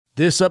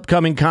This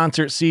upcoming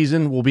concert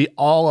season will be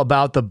all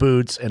about the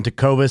boots, and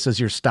Tecovas is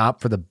your stop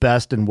for the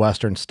best in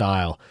Western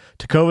style.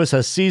 Tecovas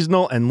has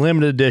seasonal and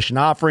limited edition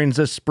offerings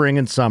this spring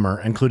and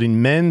summer,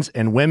 including men's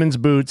and women's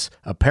boots,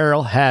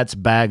 apparel, hats,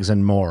 bags,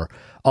 and more.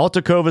 All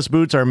Tecovas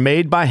boots are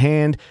made by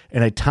hand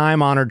in a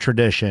time-honored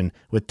tradition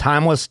with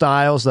timeless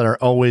styles that are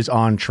always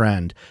on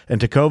trend. And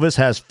Tecovas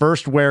has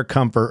first wear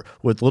comfort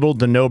with little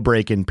to no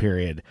break-in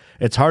period.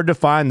 It's hard to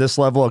find this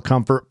level of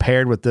comfort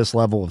paired with this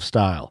level of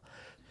style.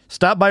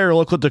 Stop by your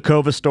local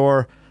Tecovas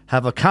store,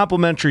 have a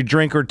complimentary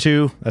drink or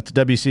two, that's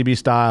WCB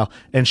style,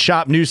 and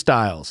shop new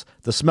styles.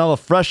 The smell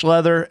of fresh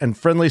leather and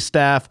friendly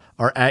staff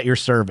are at your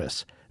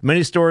service.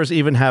 Many stores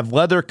even have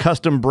leather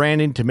custom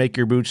branding to make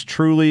your boots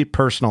truly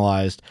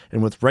personalized.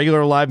 And with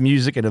regular live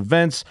music and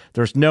events,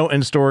 there's no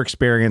in-store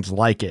experience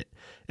like it.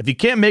 If you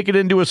can't make it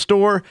into a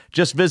store,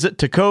 just visit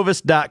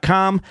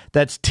tecovas.com.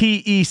 That's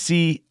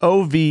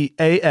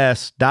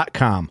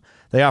TECOVAS.com.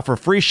 They offer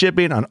free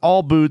shipping on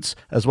all boots,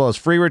 as well as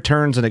free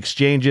returns and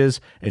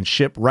exchanges, and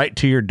ship right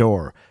to your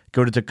door.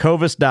 Go to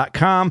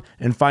tecovas.com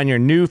and find your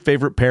new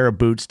favorite pair of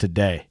boots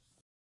today.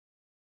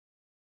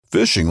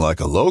 Fishing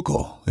like a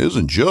local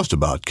isn't just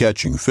about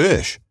catching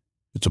fish.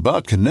 It's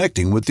about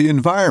connecting with the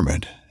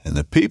environment and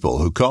the people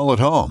who call it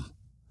home.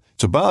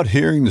 It's about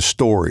hearing the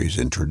stories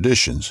and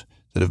traditions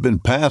that have been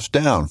passed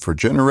down for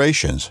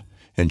generations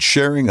and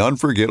sharing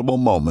unforgettable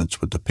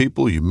moments with the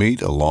people you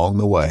meet along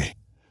the way.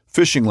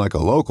 Fishing like a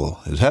local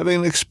is having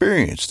an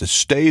experience that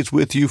stays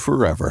with you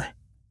forever.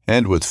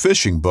 And with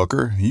Fishing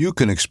Booker, you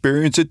can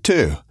experience it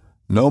too,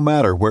 no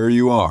matter where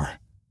you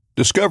are.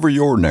 Discover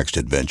your next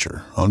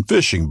adventure on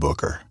Fishing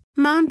Booker.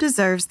 Mom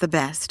deserves the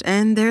best,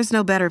 and there's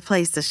no better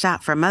place to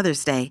shop for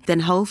Mother's Day than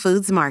Whole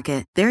Foods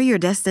Market. They're your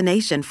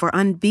destination for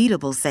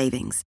unbeatable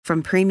savings,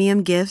 from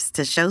premium gifts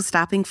to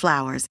show-stopping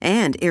flowers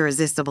and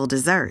irresistible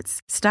desserts.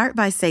 Start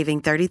by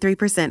saving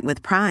 33%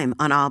 with Prime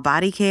on all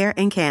body care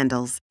and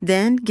candles.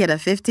 Then get a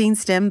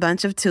 15-stem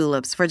bunch of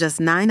tulips for just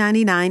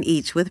 $9.99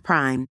 each with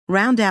Prime.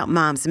 Round out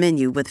Mom's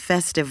menu with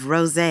festive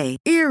rosé,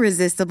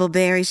 irresistible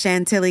berry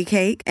chantilly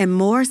cake, and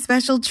more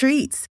special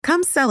treats.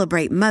 Come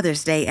celebrate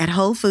Mother's Day at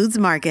Whole Foods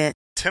Market.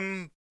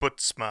 Tim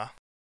Butzma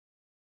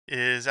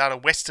is out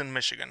of Western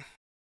Michigan,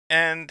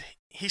 and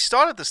he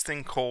started this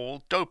thing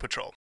called Dough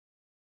Patrol.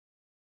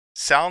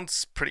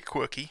 Sounds pretty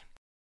quirky,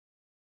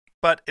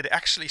 but it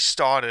actually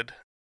started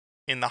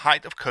in the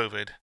height of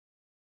COVID,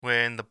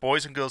 when the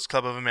Boys and Girls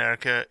Club of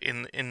America,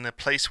 in the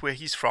place where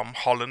he's from,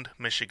 Holland,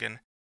 Michigan,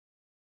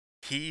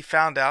 he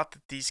found out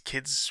that these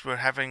kids were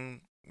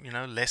having,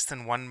 less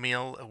than one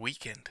meal a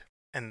weekend,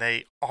 and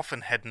they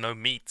often had no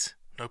meat,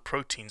 no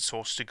protein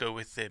source to go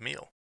with their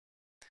meal.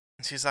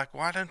 And she's like,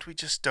 why don't we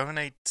just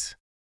donate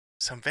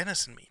some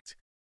venison meat?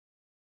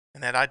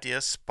 And that idea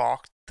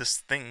sparked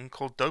this thing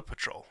called Dough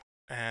Patrol.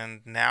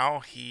 And now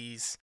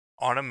he's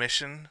on a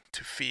mission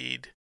to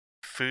feed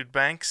food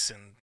banks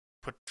and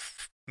put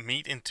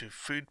meat into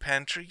food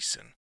pantries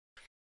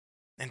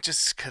and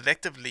just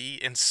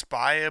collectively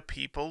inspire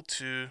people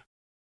to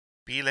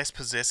be less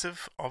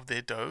possessive of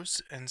their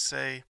doughs and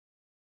say,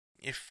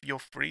 if your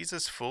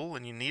freezer's full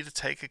and you need to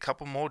take a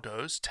couple more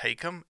doughs,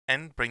 take them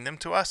and bring them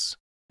to us,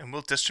 and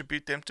we'll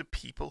distribute them to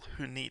people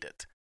who need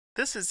it.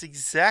 This is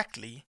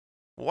exactly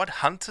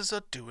what hunters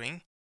are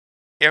doing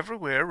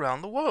everywhere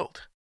around the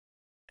world.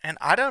 And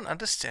I don't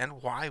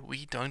understand why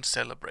we don't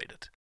celebrate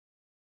it.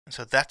 And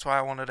so that's why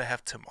I wanted to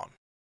have Tim on,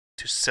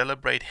 to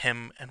celebrate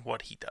him and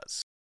what he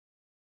does.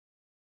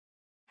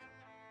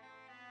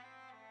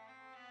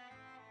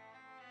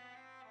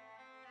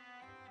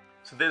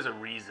 So there's a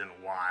reason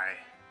why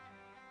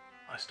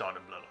I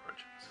started Blood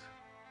Origins.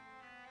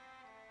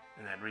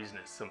 And that reason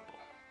is simple.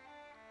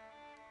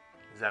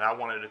 Is that I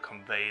wanted to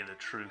convey the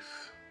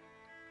truth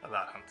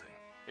about hunting.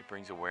 It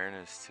brings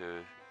awareness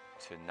to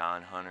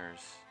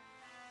non-hunters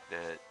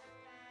that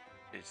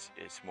it's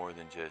more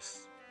than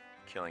just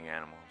killing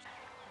animals.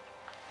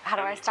 How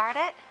do I start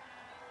it?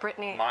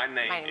 Brittany. My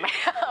name is...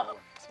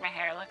 Does my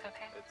hair look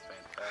okay? It's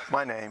fantastic.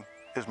 My name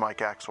is Mike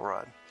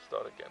Axelrod.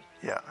 Start again.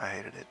 Yeah, I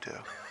hated it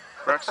too.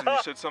 Braxton,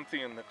 you said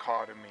something in the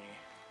car to me.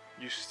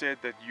 You said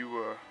that you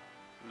were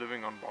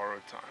living on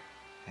borrowed time.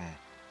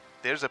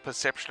 There's a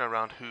perception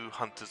around who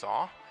hunters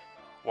are,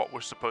 what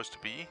we're supposed to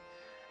be,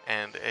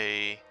 and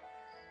a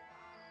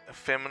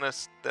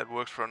feminist that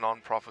works for a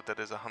non-profit that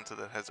is a hunter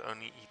that has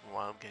only eaten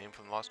wild game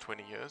for the last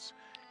 20 years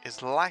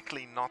is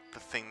likely not the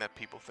thing that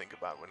people think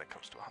about when it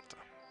comes to a hunter.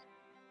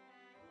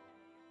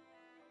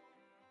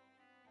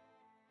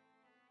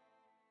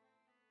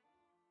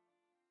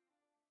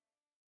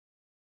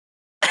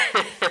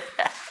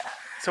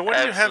 So what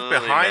do you have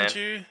behind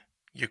you?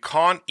 You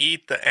can't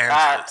eat the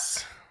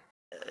antlers.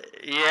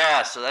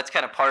 Yeah, so that's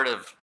kind of part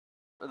of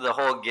the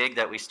whole gig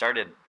that we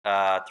started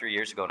 3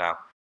 years ago now,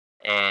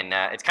 and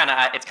it's kind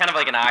of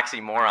like an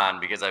oxymoron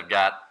because I've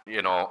got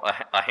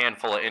a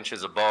handful of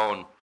inches of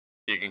bone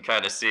you can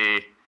kind of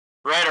see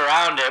right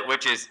around it,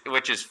 which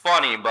is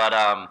funny, but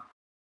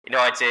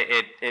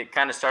it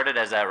kind of started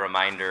as that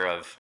reminder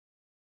of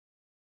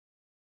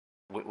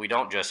we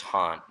don't just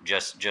hunt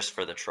just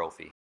for the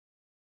trophy.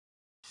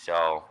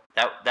 So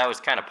that was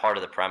kind of part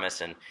of the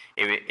premise, and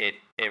it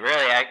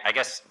really, I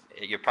guess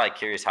you're probably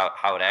curious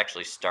how it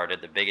actually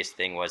started. The biggest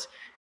thing was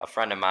a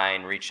friend of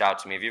mine reached out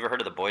to me. Have you ever heard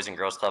of the Boys and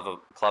Girls Club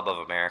of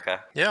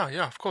America?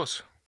 Yeah, of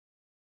course.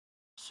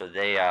 So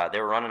they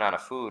were running out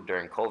of food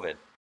during COVID,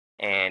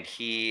 and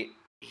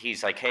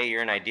he's like, hey,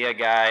 you're an idea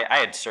guy. I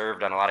had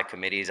served on a lot of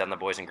committees on the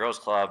Boys and Girls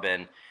Club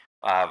and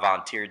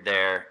volunteered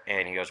there,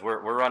 and he goes,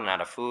 we're running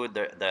out of food.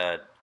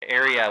 The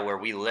area where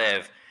we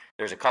live,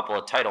 there's a couple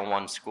of Title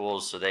I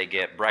schools, so they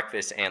get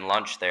breakfast and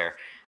lunch there.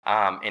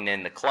 And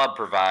then the club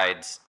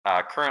provides,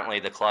 currently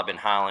the club in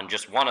Holland,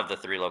 just one of the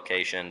 3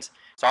 locations.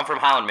 So I'm from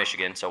Holland,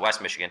 Michigan, so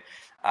West Michigan.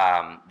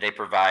 They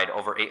provide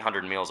over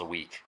 800 meals a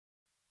week.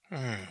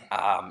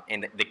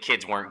 And the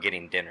kids weren't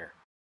getting dinner.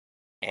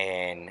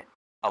 And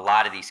a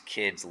lot of these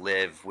kids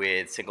live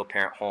with single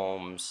parent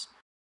homes,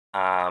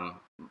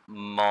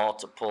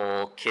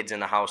 multiple kids in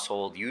the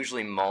household,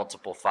 usually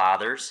multiple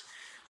fathers.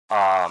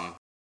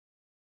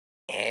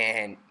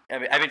 And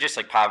I mean just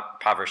like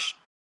poverty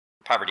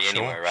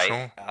anywhere,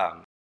 right?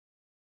 Sure.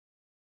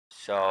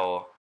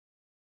 So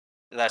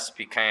thus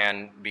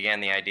began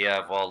the idea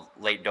of, well,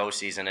 late doe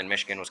season in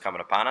Michigan was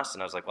coming upon us,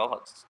 and I was like, well,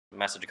 let's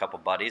message a couple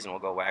buddies and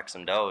we'll go whack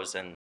some does,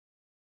 and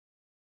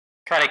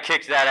kind of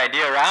kicked that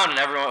idea around. And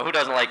everyone, who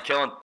doesn't like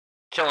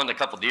killing a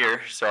couple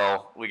deer?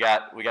 So we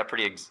got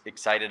pretty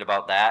excited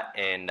about that.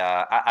 And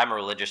I'm a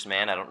religious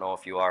man. I don't know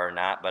if you are or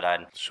not, but I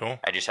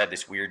just had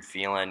this weird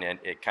feeling, and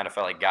it kind of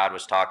felt like God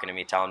was talking to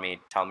me, telling me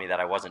that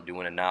I wasn't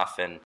doing enough,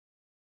 and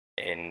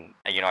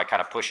I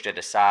kind of pushed it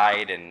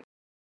aside. And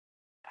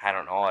I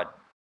don't know, an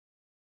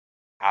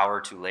hour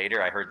or two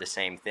later, I heard the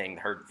same thing,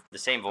 heard the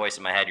same voice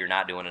in my head: you're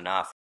not doing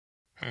enough.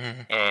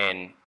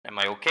 And I'm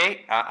like,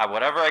 okay,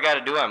 whatever I got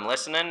to do, I'm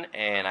listening.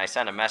 And I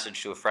sent a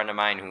message to a friend of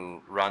mine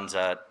who runs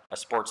a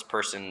sports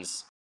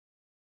person's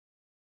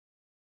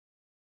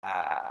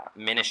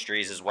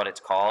ministries is what it's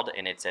called,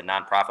 and it's a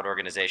nonprofit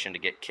organization to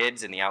get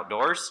kids in the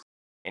outdoors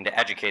and to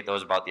educate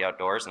those about the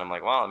outdoors. And I'm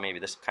like, well, maybe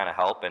this will kind of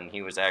help. And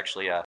he was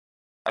actually a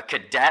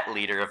cadet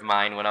leader of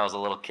mine when I was a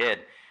little kid,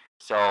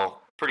 so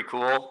pretty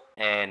cool.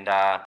 And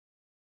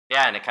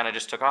and it kind of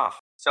just took off.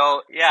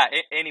 So yeah,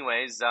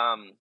 anyways,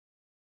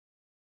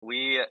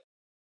 we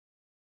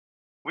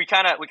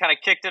kind of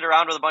kicked it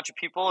around with a bunch of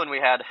people, and we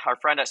had our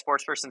friend at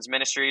Sports Persons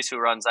Ministries who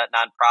runs that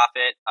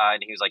nonprofit,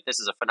 and he was like, this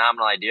is a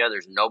phenomenal idea.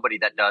 There's nobody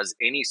that does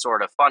any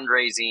sort of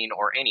fundraising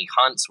or any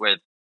hunts with,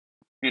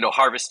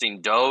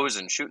 harvesting does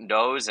and shooting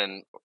does.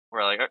 And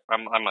we're like,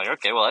 I'm like,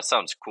 okay, well, that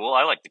sounds cool.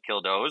 I like to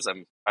kill does.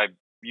 I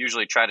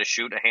usually try to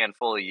shoot a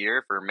handful a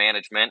year for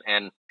management,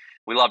 and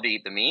we love to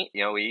eat the meat.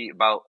 We eat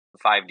about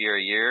 5 deer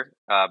a year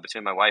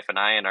between my wife and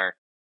I, and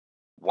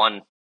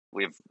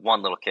we have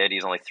one little kid.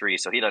 He's only 3,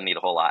 so he doesn't need a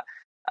whole lot.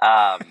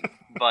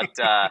 But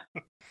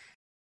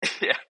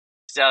yeah.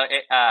 So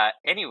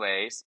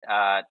anyways,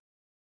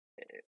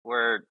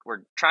 we're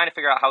trying to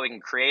figure out how we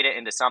can create it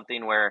into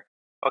something where,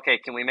 okay,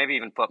 can we maybe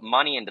even put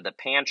money into the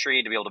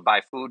pantry to be able to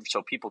buy food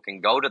so people can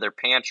go to their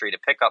pantry to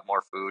pick up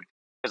more food?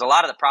 Because a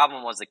lot of the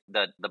problem was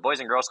the Boys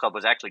and Girls Club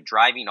was actually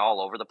driving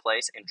all over the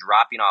place and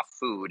dropping off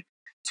food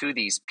to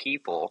these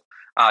people,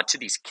 to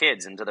these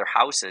kids, into their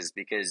houses,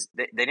 because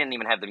they didn't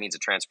even have the means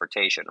of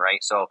transportation,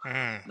 right? So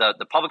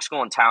the public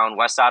school in town,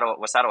 West Ottawa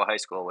High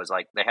School, was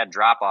like, they had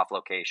drop-off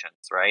locations,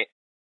 right?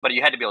 But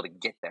you had to be able to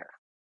get there.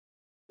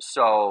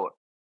 So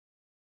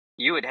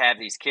you would have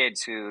these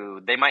kids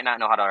who, they might not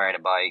know how to ride a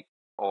bike,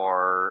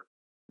 or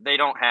they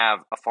don't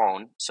have a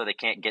phone, so they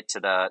can't get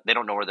they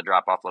don't know where the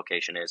drop-off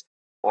location is,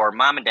 or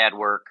mom and dad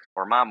work,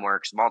 or mom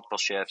works multiple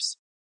shifts,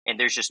 and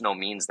there's just no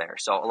means there.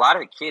 So a lot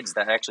of the kids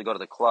that actually go to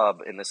the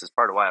club, and this is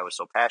part of why I was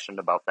so passionate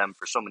about them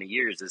for so many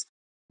years, is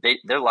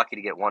they're lucky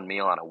to get one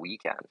meal on a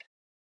weekend.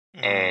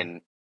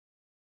 And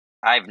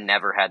I've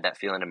never had that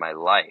feeling in my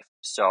life.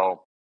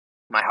 So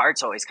my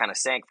heart's always kind of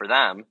sank for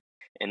them.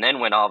 And then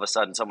when all of a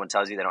sudden someone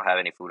tells you they don't have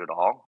any food at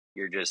all,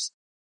 you're just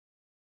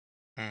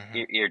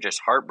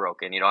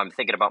heartbroken. I'm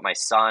thinking about my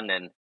son,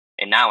 and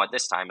now at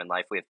this time in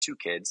life, we have 2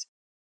 kids.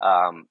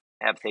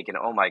 I'm thinking,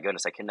 oh my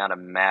goodness, I cannot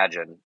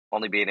imagine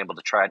only being able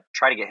to try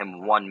to get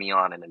him one meal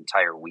on an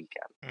entire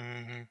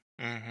weekend.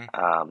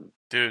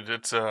 Dude,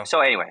 it's so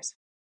anyways,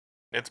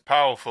 it's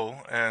powerful.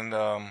 And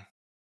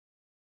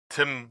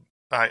Tim,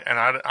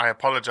 I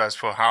apologize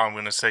for how I'm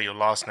going to say your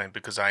last name,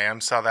 because I am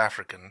South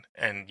African,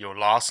 and your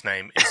last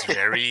name is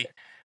very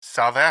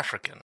South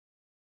African.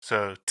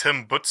 So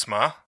Tim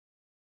Bootsma.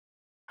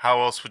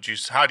 How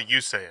do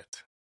you say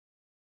it?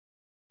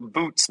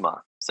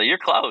 Bootsma. So you're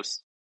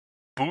close.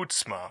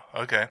 Bootsma.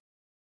 Okay.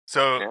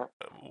 So,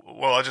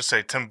 well, I'll just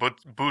say, Tim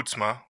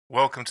Bootsma,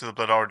 welcome to the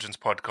Blood Origins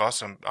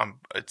podcast.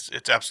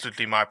 It's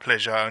absolutely my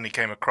pleasure. I only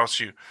came across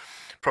you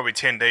probably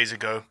 10 days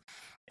ago,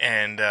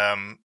 and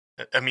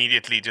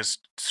immediately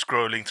just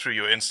scrolling through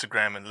your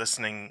Instagram and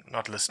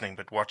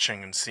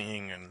watching and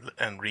seeing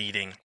and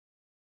reading.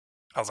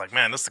 I was like,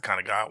 man, this is the kind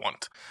of guy I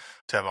want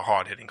to have a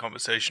hard-hitting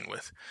conversation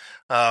with.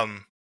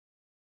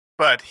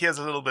 But here's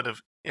a little bit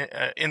of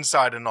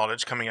insider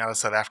knowledge coming out of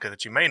South Africa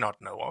that you may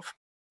not know of.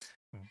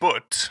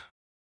 Boot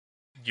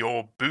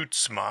your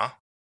Bootsma,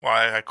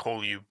 why I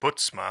call you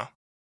Bootsma,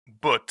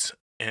 Boet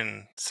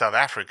in South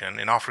African,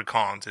 in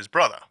Afrikaans, is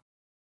brother.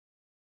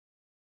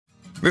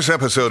 This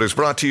episode is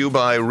brought to you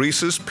by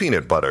Reese's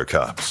Peanut Butter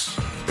Cups.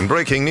 In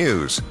breaking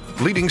news,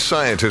 leading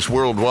scientists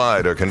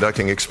worldwide are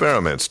conducting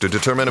experiments to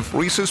determine if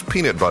Reese's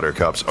Peanut Butter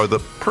Cups are the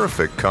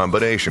perfect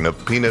combination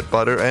of peanut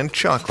butter and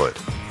chocolate.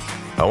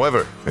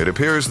 However, it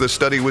appears the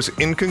study was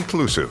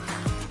inconclusive,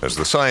 as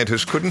the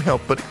scientists couldn't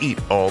help but eat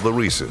all the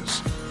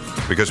Reese's.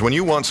 Because when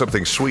you want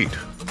something sweet,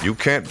 you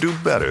can't do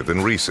better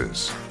than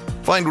Reese's.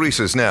 Find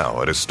Reese's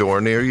now at a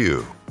store near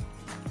you.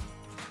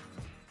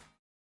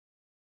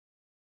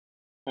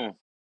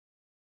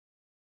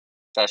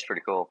 That's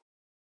pretty cool.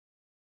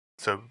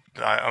 So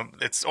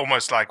it's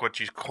almost like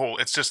what you call,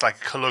 it's just like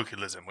a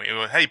colloquialism. We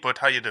go, hey, Bud,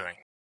 how you doing?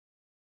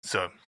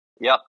 So.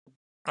 Yep.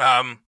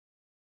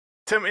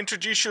 Tim,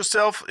 introduce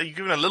yourself. You're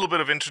giving a little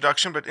bit of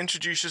introduction, but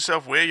introduce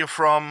yourself, where you're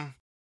from.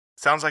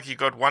 Sounds like you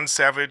got one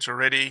savage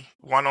already,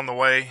 one on the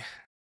way.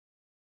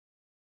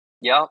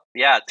 Yeah.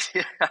 Yeah,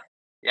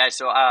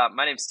 so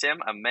my name's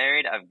Tim. I'm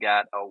married. I've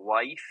got a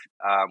wife.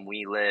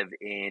 We live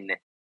in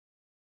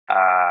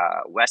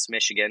West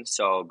Michigan,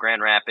 so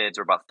Grand Rapids.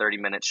 We're about 30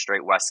 minutes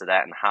straight west of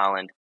that in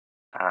Holland.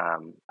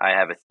 I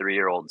have a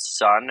 3-year-old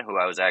son who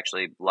I was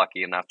actually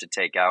lucky enough to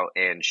take out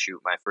and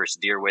shoot my first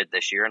deer with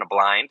this year in a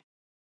blind.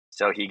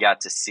 So he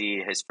got to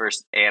see his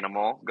first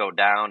animal go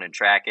down and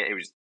track it. It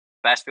was the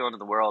best feeling in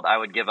the world. I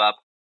would give up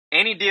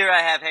any deer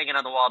I have hanging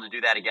on the wall to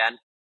do that again.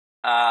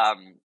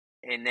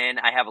 And then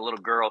I have a little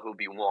girl who'll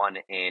be 1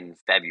 in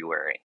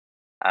February.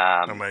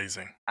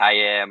 Amazing.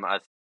 I'm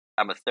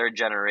a third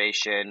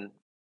generation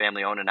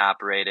family owned and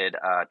operated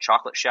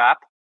chocolate shop.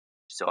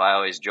 So I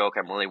always joke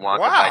I'm Willy Wonka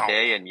by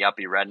day and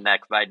yuppie redneck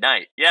by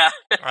night. Yeah.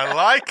 I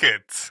like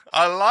it.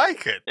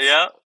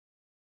 Yep.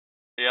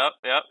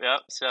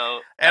 So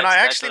and I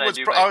actually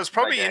was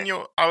probably in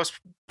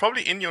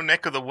your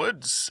neck of the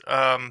woods.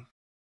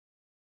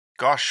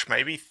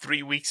 Maybe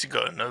 3 weeks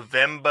ago,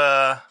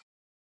 November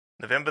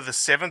the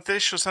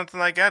 7th-ish or something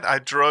like that.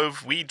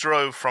 We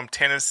drove from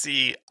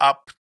Tennessee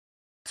up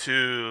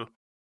to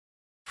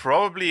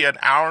probably an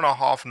hour and a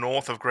half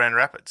north of Grand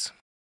Rapids.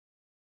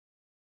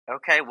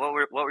 Okay, what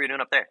were you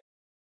doing up there?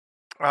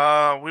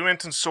 We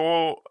went and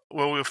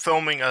we were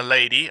filming a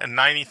lady, a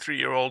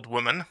 93-year-old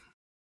woman,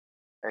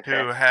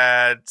 who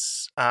had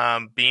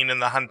been in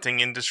the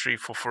hunting industry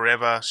for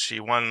forever. She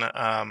won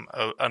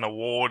an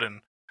award,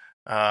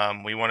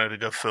 and we wanted to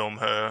go film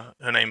her.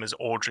 Her name is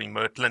Audrey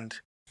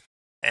Mertland.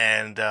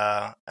 And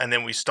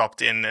then we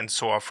stopped in and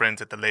saw our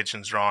friends at the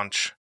Legends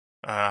Ranch,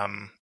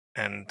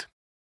 and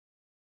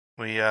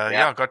we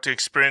got to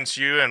experience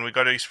you, and we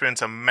got to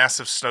experience a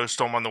massive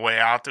snowstorm on the way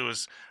out. It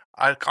was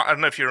I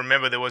don't know if you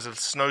remember, there was a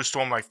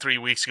snowstorm like 3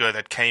 weeks ago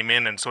that came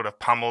in and sort of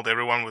pummeled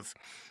everyone with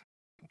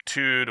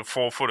 2 to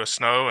 4 foot of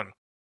snow, and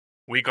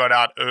we got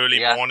out early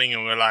morning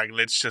and we were like,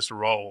 let's just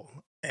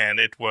roll. And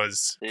it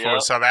was for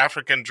a South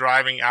African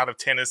driving out of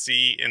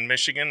Tennessee in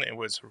Michigan, it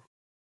was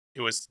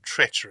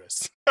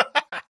treacherous.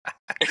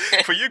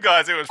 For you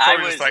guys, it was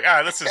probably just like,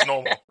 this is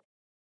normal.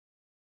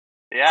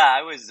 Yeah,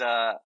 I was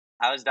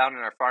down in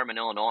our farm in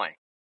Illinois,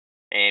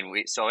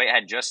 and so it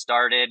had just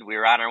started. We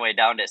were on our way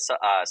down to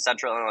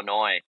central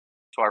Illinois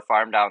to our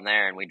farm down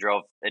there, and we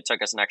drove. It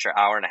took us an extra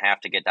hour and a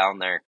half to get down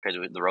there because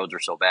the roads were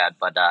so bad.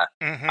 But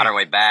on our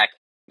way back,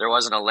 there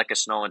wasn't a lick of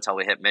snow until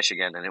we hit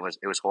Michigan, and it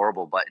was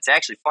horrible. But it's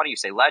actually funny you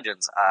say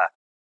Legends.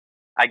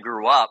 I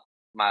grew up.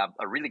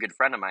 A really good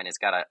friend of mine has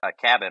got a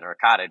cabin or a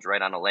cottage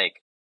right on a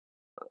lake,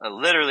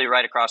 literally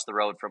right across the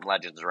road from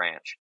Legends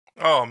Ranch.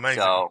 Oh,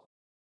 amazing!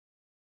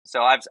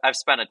 So I've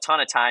spent a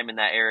ton of time in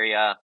that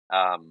area.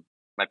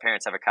 My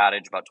parents have a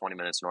cottage about 20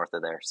 minutes north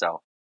of there,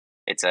 so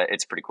it's a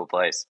pretty cool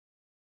place.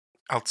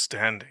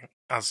 Outstanding.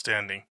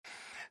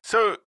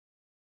 So,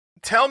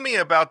 tell me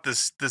about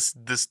this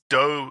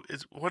doe.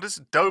 What is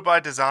it? Doe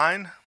by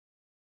design?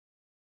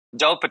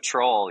 Doe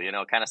Patrol,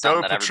 kind of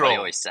something that everybody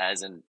always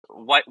says, and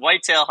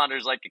whitetail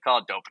hunters like to call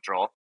it Doe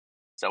Patrol.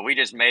 So we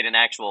just made an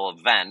actual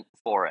event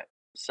for it.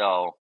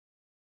 So,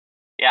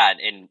 yeah,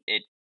 and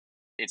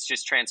it's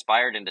just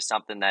transpired into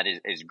something that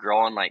is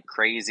growing like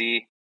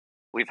crazy.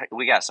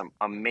 We got some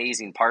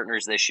amazing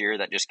partners this year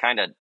that just kind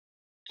of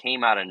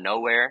came out of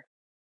nowhere.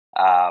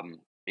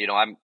 I'm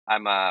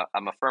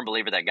a firm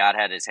believer that God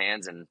had His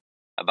hands in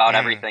about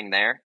everything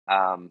there,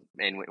 and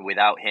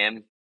without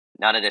Him,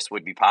 none of this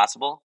would be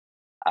possible.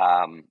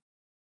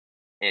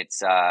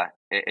 It's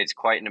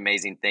quite an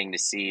amazing thing to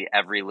see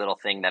every little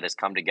thing that has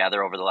come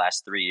together over the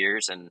last 3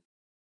 years, and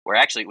we're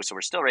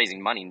still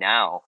raising money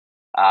now.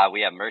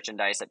 We have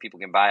merchandise that people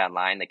can buy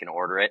online. They can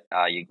order it.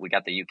 We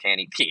got the You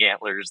Can't Eat the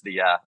Antlers,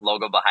 the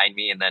logo behind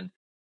me, and then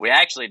we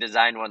actually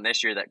designed one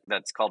this year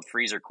that's called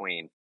Freezer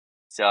Queen.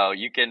 So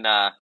you can,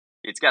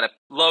 it's got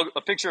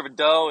a picture of a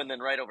doe, and then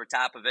right over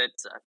top of it,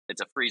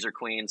 it's a Freezer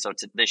Queen. So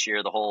this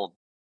year, the whole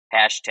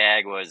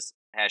hashtag was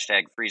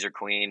 #Freezer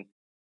Queen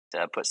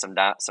to put some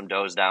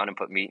does down and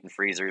put meat in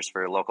freezers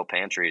for local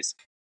pantries.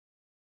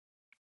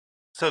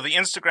 So the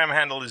Instagram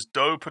handle is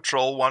Doe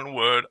Patrol, one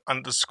word,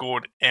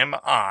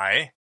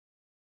 _MI.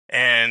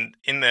 And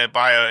in their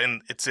bio,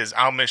 and it says,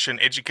 our mission,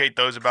 educate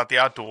those about the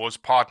outdoors,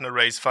 partner,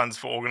 raise funds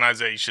for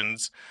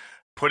organizations,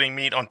 putting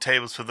meat on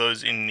tables for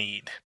those in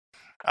need.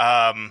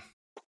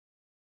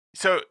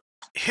 So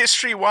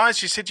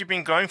history-wise, you said you've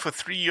been going for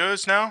 3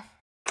 years now?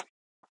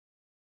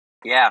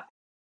 Yeah,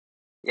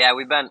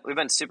 we've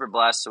been super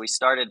blessed. So we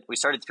started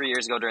 3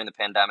 years ago during the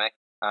pandemic,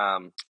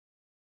 and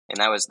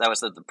that was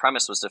the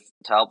premise was to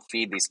help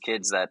feed these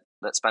kids that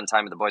spend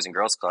time at the Boys and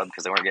Girls Club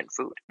because they weren't getting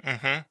food.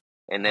 Mm-hmm.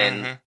 And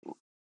then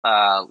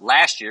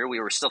last year we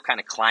were still kind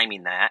of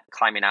climbing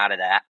out of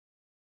that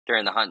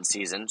during the hunting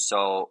season.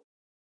 So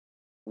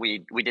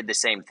we did the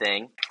same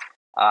thing.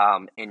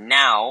 And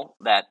now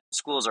that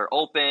schools are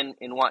open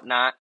and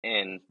whatnot,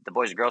 and the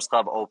Boys and Girls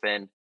Club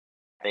open,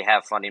 they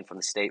have funding from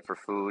the state for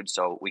food.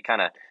 So we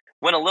kind of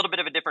went a little bit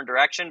of a different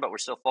direction, but we're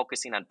still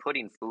focusing on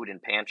putting food in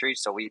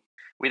pantries. So we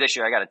this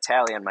year, I got a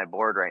tally on my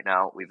board right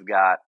now. We've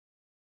got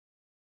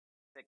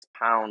 6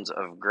 pounds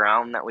of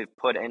ground that we've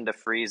put into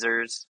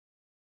freezers.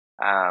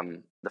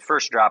 The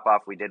first drop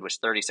off we did was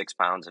 36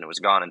 pounds, and it was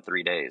gone in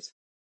 3 days.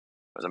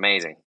 It was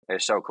amazing. It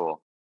was so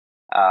cool.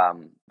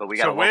 But we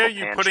got. So where are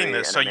you putting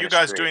this? So you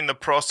guys doing the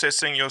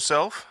processing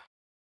yourself?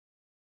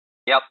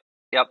 Yep.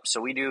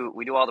 So we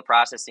do all the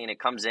processing. It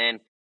comes in.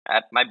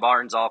 My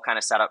barn's all kind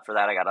of set up for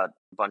that. I got a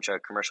bunch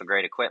of commercial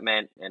grade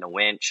equipment and a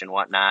winch and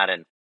whatnot,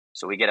 and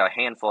so we get a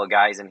handful of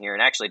guys in here.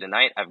 And actually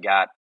tonight I've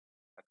got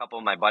a couple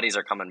of my buddies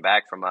are coming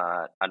back from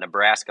a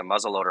Nebraska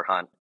muzzleloader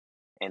hunt,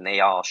 and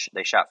they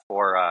shot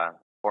four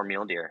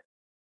mule deer.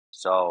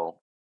 So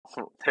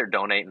they're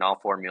donating all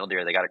 4 mule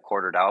deer. They got it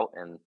quartered out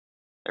and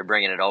they're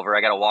bringing it over.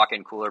 I got a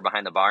walk-in cooler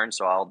behind the barn,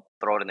 so I'll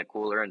throw it in the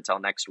cooler until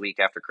next week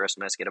after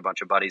Christmas. Get a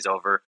bunch of buddies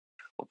over.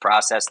 We'll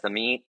process the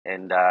meat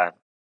and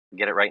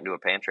get it right into a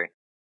pantry.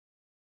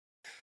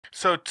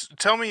 So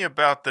tell me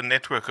about the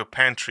network of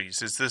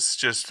pantries. Is this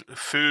just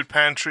food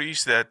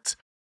pantries that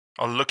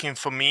are looking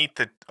for meat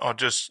that are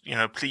just,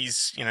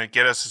 please,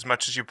 get us as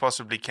much as you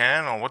possibly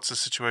can, or what's the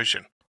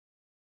situation?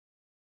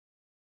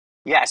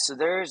 Yeah, so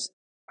there's,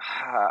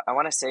 I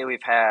want to say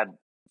we've had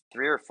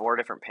 3 or 4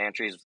 different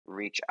pantries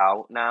reach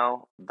out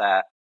now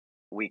that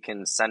we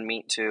can send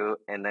meat to.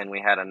 And then we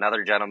had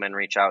another gentleman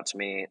reach out to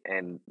me,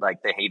 and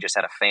he just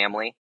had a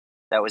family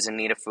that was in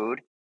need of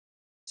food.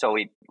 So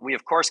we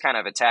of course kind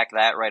of attack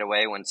that right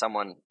away when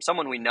someone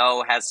we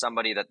know has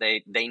somebody that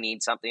they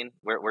need something.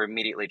 We're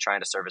immediately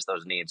trying to service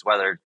those needs.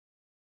 Whether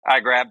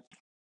I grab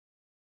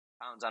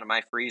pounds out of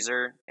my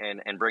freezer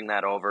and bring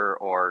that over,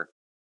 or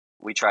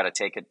we try to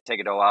take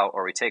a doe out,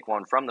 or we take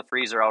one from the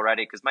freezer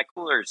already, because my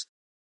cooler's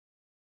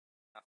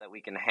enough that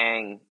we can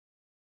hang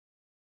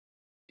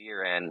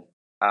deer in.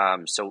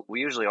 So we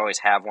usually always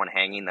have one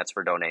hanging that's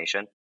for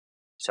donation.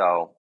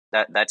 So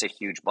that's a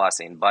huge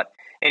blessing. But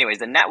anyways,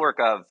 the network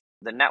of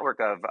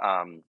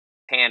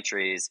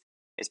pantries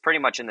is pretty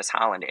much in this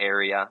Holland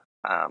area.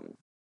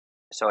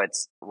 So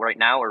it's right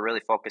now we're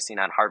really focusing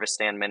on Harvest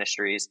Stand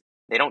Ministries.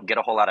 They don't get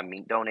a whole lot of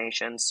meat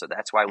donations, so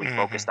that's why we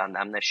focused on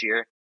them this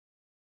year.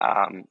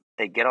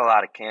 They get a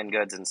lot of canned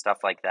goods and stuff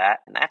like that,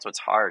 and that's what's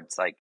hard. It's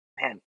like,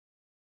 man,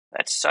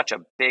 that's such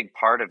a big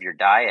part of your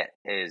diet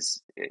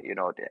is,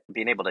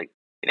 being able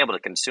to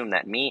consume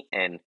that meat,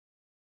 and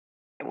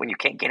when you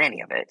can't get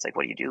any of it, it's like,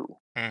 what do you do?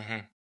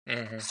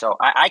 So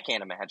I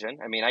can't imagine.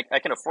 I mean, I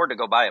can afford to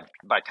go buy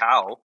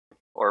cow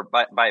or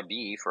buy a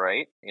beef,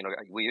 right?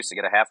 We used to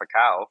get a half a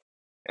cow,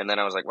 and then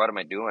I was like, what am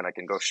I doing? I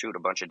can go shoot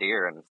a bunch of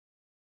deer, and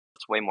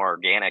it's way more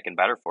organic and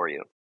better for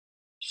you.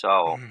 So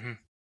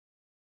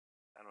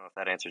I don't know if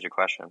that answers your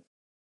question.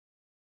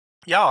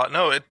 Yeah,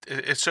 no,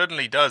 it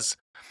certainly does.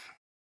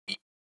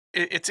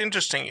 It's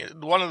interesting.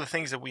 One of the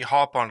things that we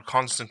harp on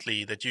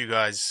constantly that you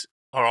guys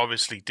are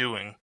obviously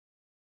doing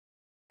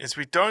is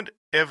we don't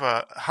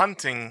ever,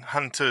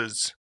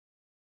 hunters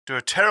do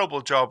a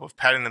terrible job of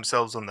patting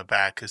themselves on the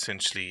back,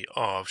 essentially,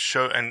 of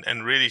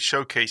and really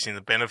showcasing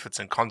the benefits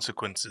and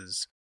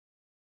consequences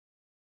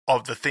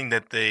of the thing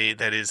that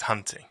is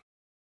hunting.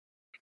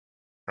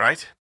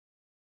 Right?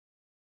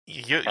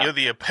 You're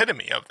the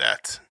epitome of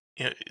that.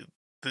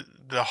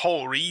 The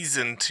whole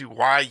reason to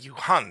why you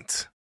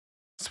hunt,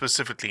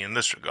 specifically in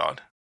this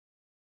regard,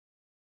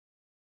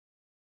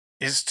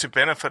 is to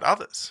benefit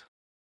others.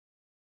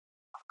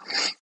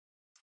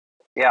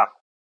 Yeah.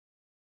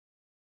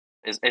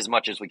 As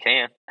much as we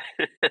can.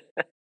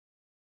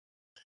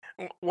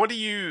 What do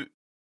you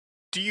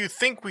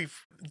think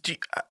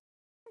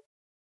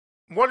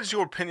what is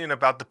your opinion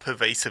about the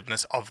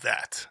pervasiveness of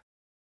that?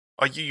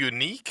 Are you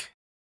unique,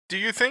 do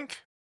you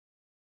think?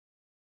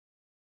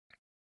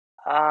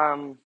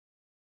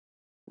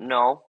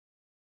 No.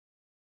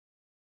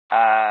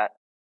 I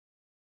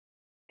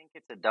think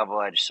it's a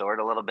double-edged sword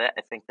a little bit.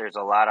 I think there's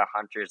a lot of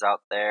hunters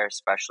out there,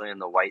 especially in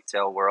the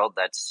whitetail world,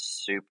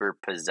 that's super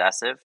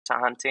possessive to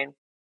hunting.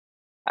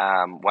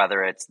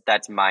 Whether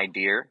that's my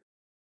deer,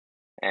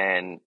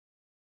 and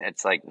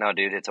it's like, no,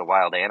 dude, it's a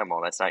wild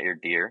animal. That's not your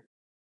deer.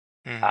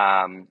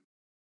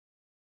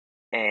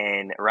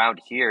 And around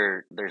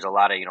here, there's a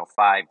lot of,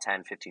 5,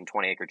 10, 15,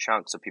 20 acre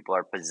chunks. So people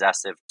are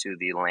possessive to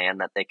the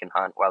land that they can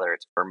hunt, whether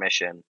it's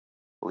permission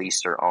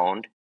leased or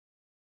owned.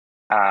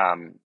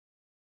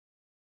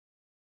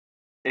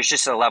 There's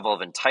just a level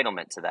of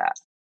entitlement to that.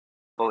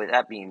 But with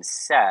that being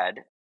said,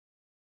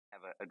 I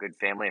have a good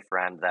family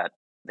friend that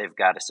they've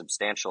got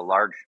a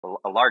large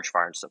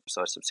farm,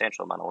 so a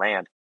substantial amount of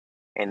land,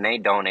 and they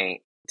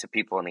donate to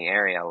people in the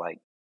area like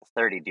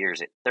 30 deer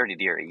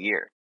a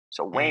year.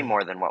 So way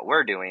more than what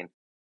we're doing,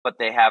 but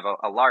they have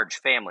a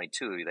large family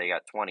too. They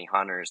got 20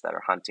 hunters that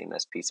are hunting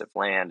this piece of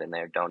land, and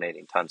they're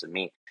donating tons of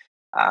meat.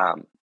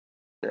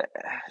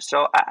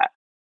 So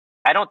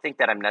I don't think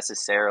that I'm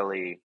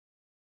necessarily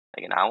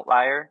like an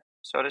outlier,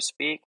 so to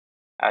speak.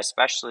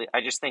 Especially,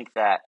 I just think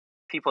that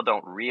people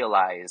don't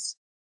realize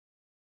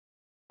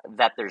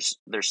that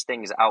there's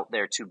things out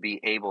there to be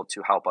able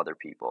to help other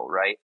people,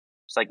 right?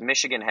 It's like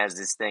Michigan has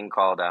this thing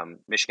called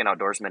Michigan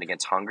Outdoorsmen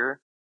Against Hunger,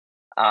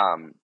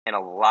 and a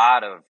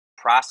lot of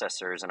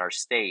processors in our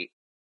state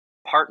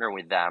partner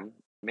with them.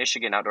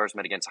 Michigan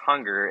Outdoorsmen Against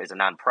Hunger is a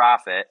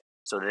nonprofit,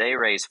 so they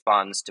raise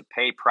funds to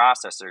pay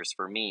processors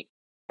for meat,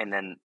 and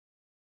then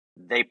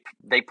they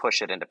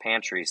push it into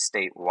pantries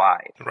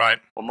statewide. Right.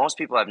 Well, most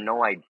people have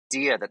no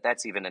idea that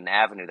that's even an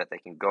avenue that they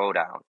can go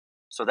down.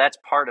 So that's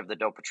part of the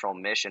Doe Patrol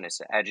mission, is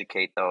to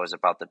educate those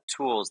about the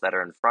tools that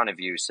are in front of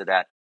you, so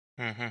that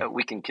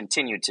we can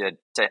continue to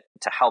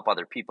help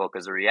other people.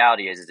 Because the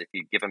reality is if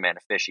you give a man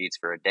a fish, he eats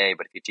for a day,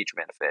 but if you teach a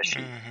man to fish,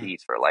 he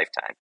eats for a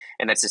lifetime.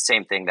 And that's the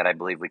same thing that I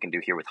believe we can do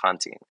here with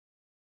hunting.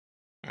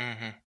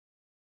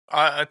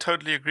 I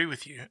totally agree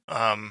with you.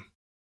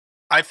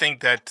 I think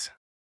that,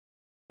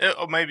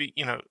 or maybe,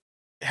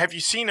 have you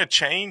seen a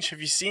change?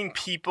 Have you seen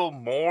people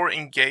more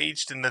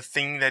engaged in the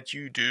thing that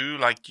you do?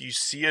 Like, you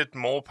see it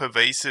more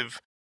pervasive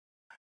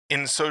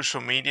in social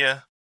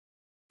media?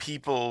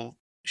 People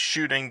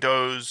shooting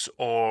does,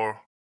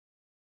 or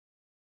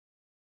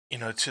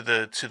to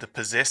the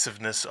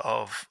possessiveness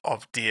of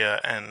deer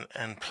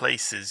and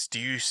places. Do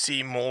you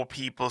see more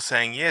people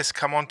saying, yes,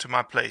 come on to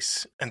my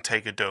place and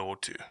take a doe or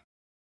two?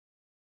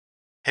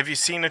 Have you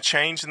seen a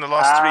change in the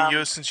last 3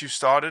 years since you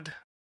started?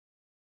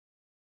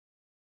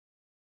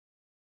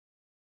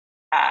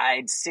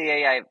 I'd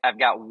say I've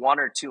got one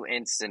or two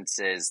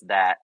instances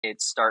that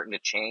it's starting to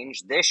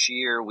change. This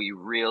year, we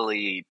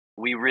really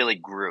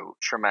grew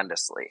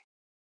tremendously.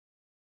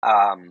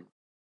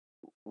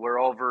 We're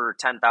over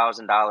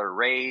 $10,000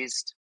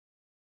 raised.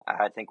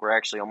 I think we're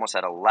actually almost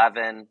at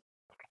 11.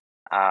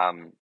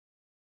 And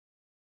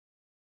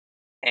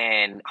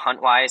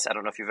HuntWise, I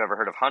don't know if you've ever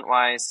heard of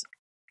HuntWise.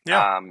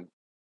 Yeah.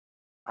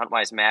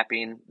 HuntWise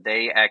Mapping,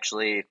 they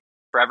actually,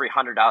 for every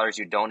 $100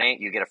 you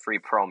donate, you get a free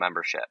pro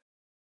membership.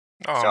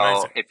 Oh, so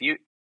amazing.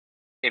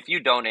 if you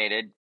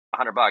donated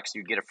 $100,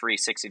 you get a free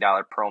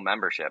 $60 pro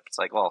membership. It's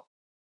like, well,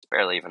 it's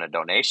barely even a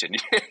donation.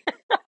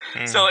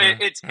 So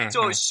it's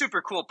so it's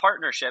super cool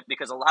partnership,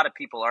 because a lot of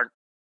people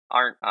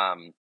aren't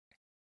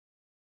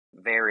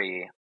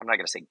very, I'm not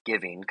going to say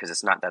giving, because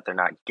it's not that they're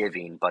not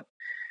giving, but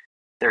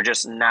they're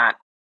just not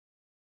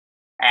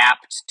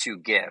apt to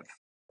give,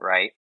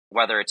 right?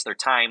 Whether it's their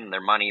time,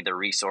 their money, their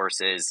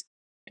resources.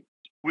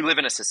 We live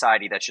in a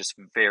society that's just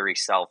very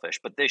selfish.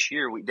 But this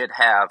year we did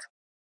have,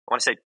 I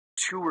want to say,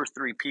 2 or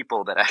 3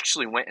 people that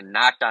actually went and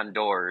knocked on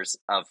doors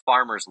of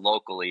farmers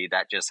locally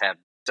that just had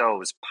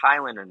does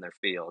piling in their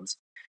fields.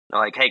 They're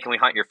like, hey, can we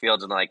hunt your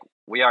fields? And they're like,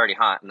 we already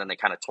hunt. And then they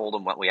kind of told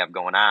them what we have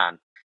going on. And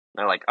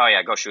they're like, oh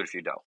yeah, go shoot a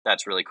few doe.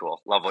 That's really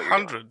cool. Love what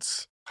you're doing.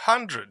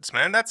 Hundreds,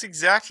 man. That's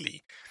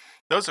exactly.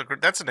 That's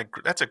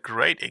a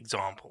great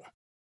example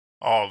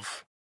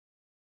of.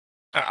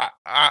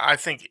 I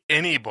think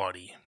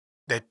anybody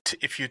that,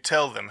 if you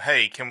tell them,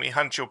 hey, can we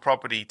hunt your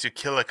property to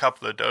kill a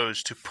couple of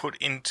does to put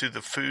into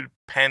the food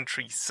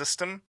pantry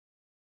system?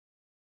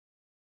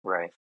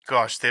 Right.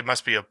 Gosh, there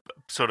must be a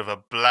sort of a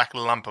black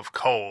lump of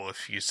coal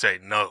if you say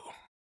no.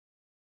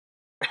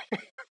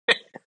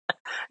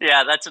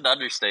 Yeah, that's an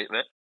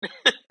understatement.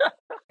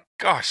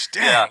 Gosh,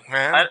 dang,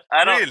 man!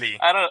 Really?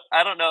 I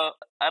don't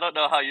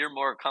know how your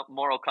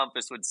moral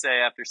compass would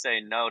say after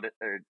saying no to,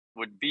 or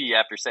would be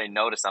after saying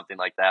no to something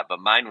like that, but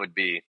mine would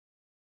be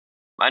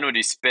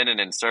spinning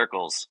in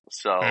circles.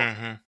 So,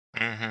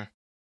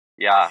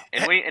 yeah,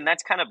 and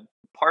that's kind of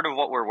part of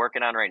what we're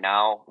working on right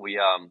now.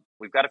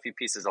 We've got a few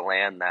pieces of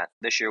land that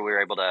this year we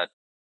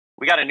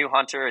got a new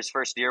hunter, his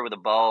first deer with a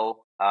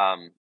bow.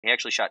 He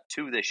actually shot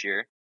 2 this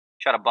year.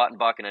 Shot a button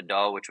buck and a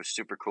doe, which was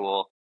super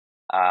cool.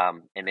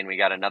 And then we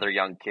got another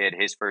young kid,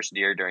 his first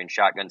deer during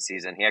shotgun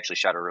season. He actually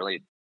shot a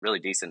really, really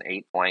decent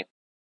 8-point.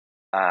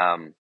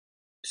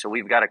 So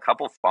we've got a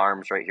couple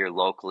farms right here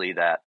locally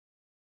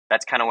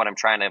that's kind of what I'm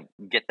trying to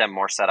get them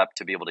more set up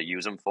to be able to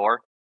use them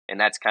for. And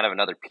that's kind of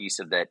another piece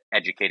of that,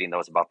 educating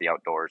those about the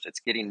outdoors. It's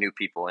getting new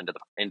people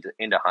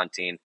into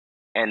hunting,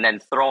 and then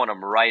throwing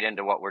them right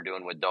into what we're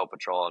doing with Doe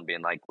Patrol and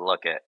being like,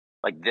 look at,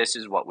 like, this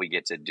is what we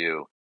get to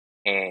do.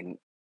 And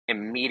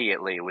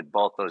immediately with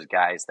both those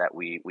guys that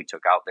we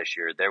took out this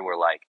year, they were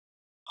like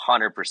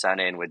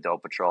 100% in with Doe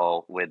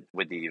Patrol, with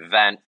the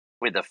event,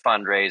 with the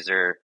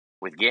fundraiser,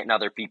 with getting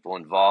other people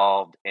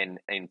involved. And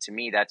to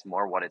me, that's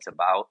more what it's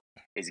about,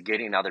 is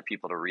getting other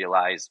people to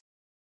realize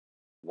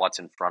what's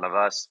in front of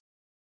us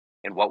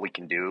and what we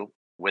can do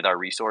with our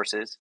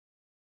resources,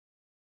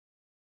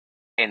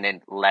 and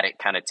then let it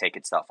kind of take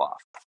itself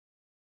off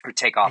or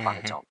take off on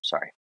its own.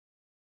 Sorry.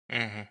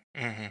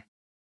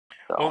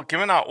 So, Well,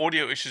 given our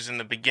audio issues in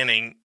the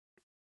beginning,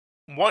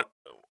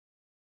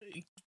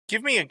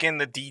 give me again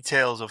the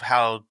details of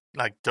how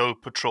like Doe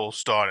Patrol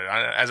started.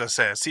 As I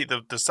said, I see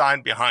the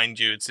sign behind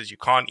you. It says you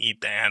can't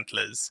eat the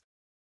antlers,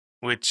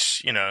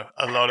 which, you know,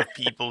 a lot of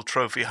people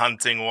trophy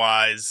hunting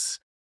wise,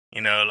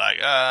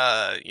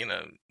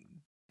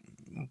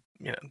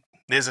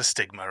 there's a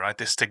stigma, right?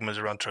 There's stigmas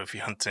around trophy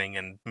hunting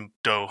and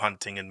doe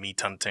hunting and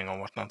meat hunting and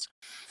whatnot.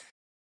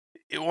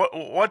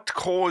 What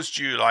caused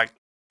you, like,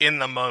 in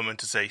the moment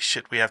to say,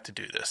 shit, we have to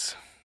do this?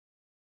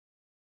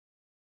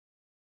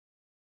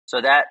 So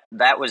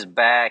that was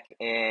back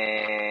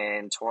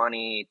in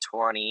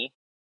 2020.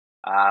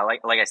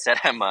 Like I said,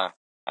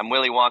 I'm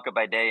Willy Wonka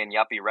by day and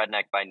yuppie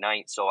redneck by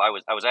night. So I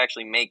was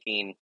actually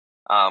making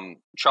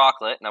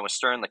chocolate, and I was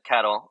stirring the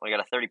kettle. We got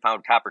a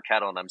 30-pound copper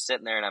kettle, and I'm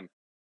sitting there, and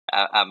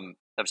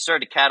I've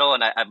stirred the kettle,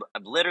 and I'm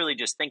literally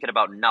just thinking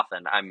about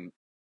nothing. I'm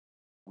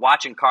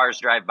watching cars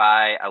drive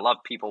by. I love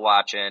people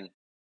watching.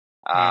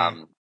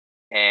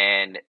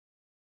 And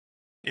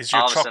is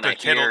your chocolate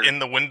kettle in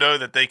the window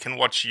that they can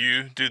watch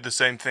you do the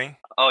same thing?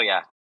 Oh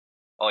yeah.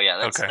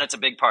 That's a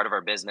big part of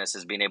our business,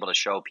 is being able to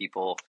show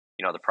people,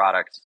 you know, the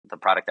product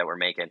that we're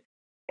making.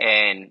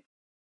 And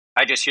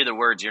I just hear the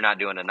words, "You're not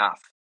doing enough."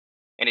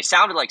 And it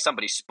sounded like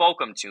somebody spoke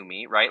them to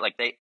me, right? Like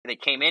they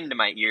came into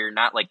my ear,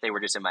 not like they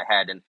were just in my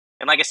head. And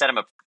like I said, I'm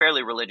a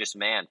fairly religious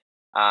man.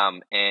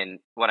 And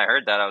when I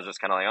heard that, I was just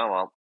kind of like, oh,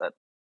 well,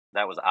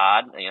 that was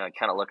odd. You know, I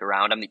kind of look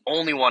around. I'm the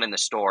only one in the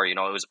store. You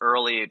know, it was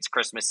early. It's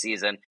Christmas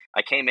season.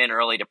 I came in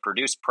early to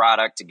produce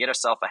product, to get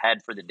ourselves ahead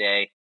for the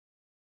day.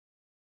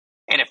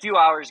 And a few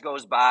hours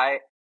goes by,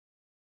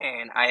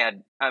 and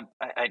I'd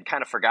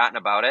kind of forgotten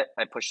about it.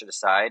 I pushed it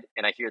aside,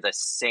 and I hear the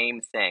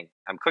same thing.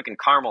 I'm cooking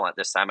caramel at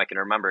this time. I can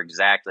remember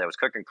exactly. I was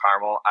cooking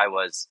caramel. I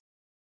was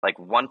like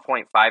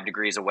 1.5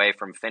 degrees away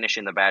from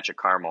finishing the batch of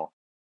caramel.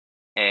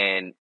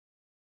 And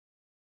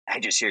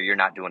I just hear, "You're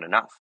not doing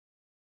enough."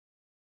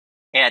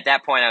 And at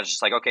that point, I was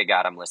just like, okay,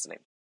 God, I'm listening.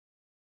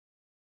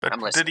 But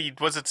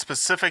was it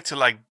specific to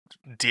like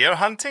deer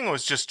hunting, or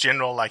was it just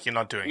general, like, you're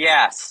not doing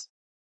Yes.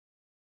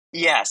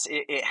 Yes,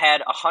 it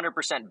had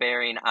 100%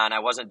 bearing on I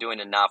wasn't doing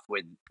enough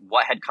with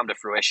what had come to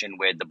fruition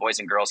with the Boys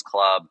and Girls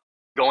Club,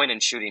 going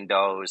and shooting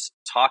does,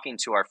 talking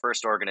to our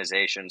first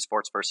organization,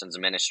 Sportspersons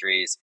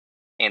Ministries.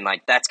 And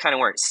like, that's kind of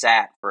where it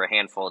sat for a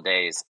handful of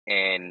days.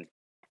 And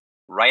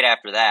right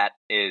after that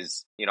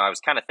is, you know, I was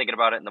kind of thinking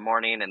about it in the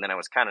morning, and then I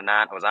was kind of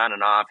not. I was on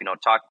and off, you know,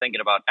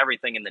 thinking about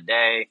everything in the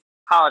day,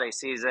 holiday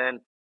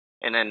season.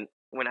 And then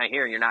when I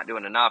hear "you're not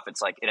doing enough,"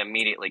 it's like it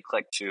immediately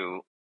clicked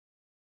to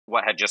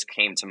what had just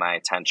came to my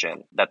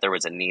attention, that there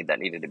was a need that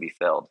needed to be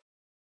filled.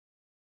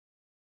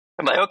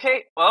 I'm like,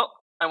 okay, well,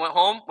 I went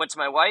home, went to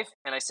my wife,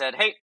 and I said,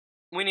 hey,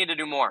 we need to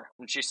do more.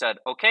 And she said,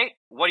 okay,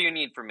 what do you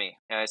need from me?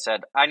 And I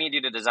said, I need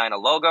you to design a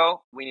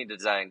logo. We need to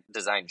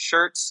design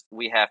shirts.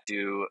 We have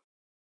to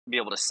be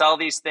able to sell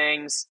these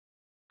things.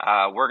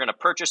 We're going to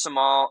purchase them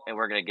all, and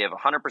we're going to give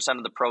 100%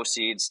 of the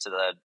proceeds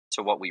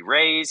to what we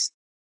raise.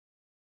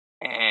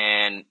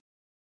 And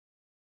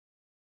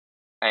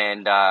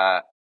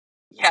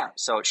yeah,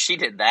 so she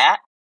did that.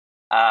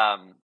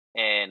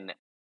 And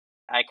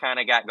I kind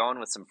of got going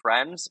with some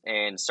friends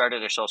and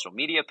started a social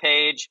media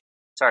page,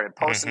 started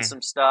posting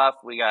some stuff.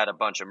 We got a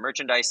bunch of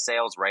merchandise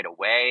sales right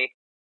away.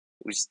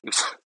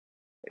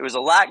 It was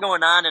a lot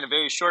going on in a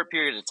very short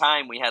period of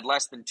time. We had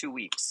less than 2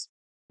 weeks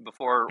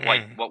before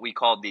like what we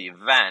called the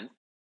event,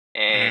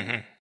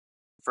 and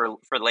for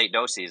late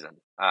doe season.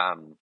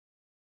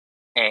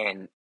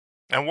 And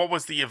what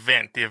was the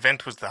event? The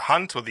event was the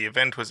hunt, or the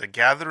event was a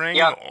gathering?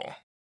 Yep. Or?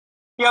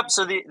 Yep.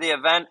 So the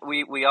event,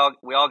 we all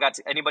got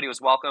to, anybody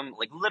was welcome.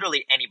 Like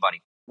literally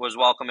anybody was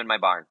welcome in my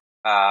barn.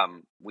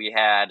 We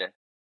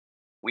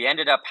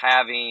ended up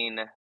having,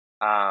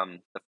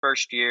 the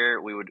first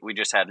year we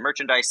just had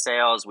merchandise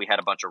sales. We had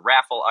a bunch of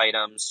raffle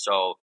items.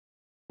 So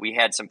we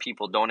had some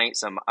people donate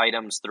some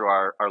items through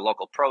our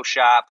local pro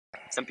shop.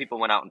 Some people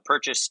went out and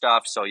purchased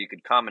stuff, so you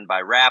could come and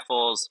buy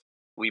raffles.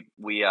 We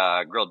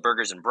grilled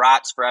burgers and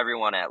brats for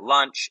everyone at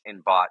lunch,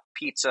 and bought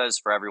pizzas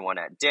for everyone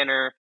at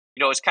dinner.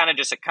 You know, it's kind of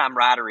just a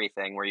camaraderie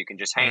thing where you can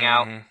just hang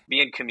out,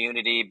 be in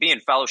community, be in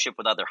fellowship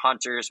with other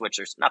hunters, which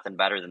there's nothing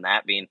better than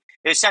that. Being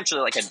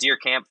essentially like a deer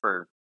camp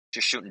for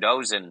just shooting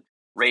does and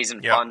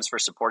raising funds for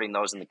supporting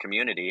those in the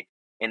community.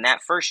 In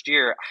that first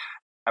year,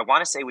 I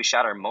want to say we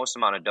shot our most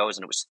amount of does,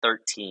 and it was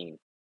 13.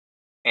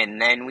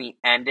 And then we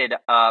ended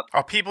up...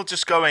 Are people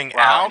just going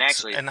out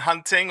and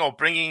hunting, or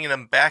bringing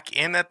them back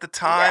in at the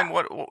time? Yeah.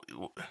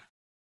 What?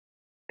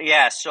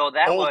 Yeah, so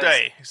that all was...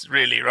 day,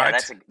 really, right?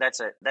 Yeah,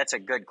 that's a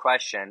good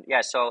question.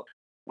 Yeah, so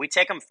we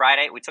take them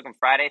Friday. We took them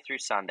Friday through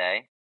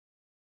Sunday.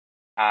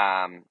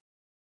 And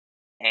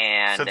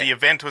so the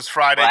event was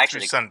Friday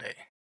through Sunday.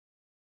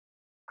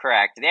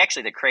 Correct.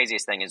 The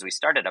craziest thing is we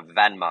started a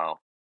Venmo,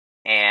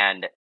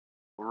 and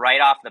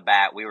right off the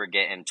bat, we were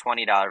getting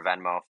 $20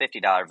 Venmo,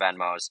 $50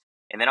 Venmos,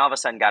 And then all of a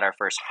sudden got our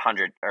first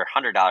 $100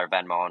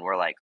 Venmo, and we're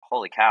like,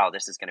 holy cow,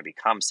 this is going to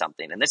become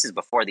something. And this is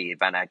before the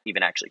event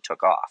even actually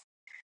took off.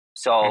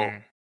 So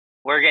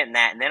we're getting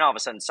that. And then all of a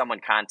sudden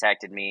someone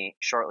contacted me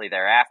shortly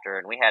thereafter,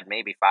 and we had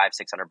maybe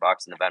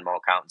 $500-600 in the Venmo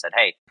account, and said,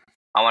 hey,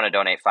 I want to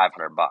donate $500.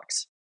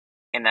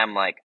 And I'm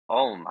like,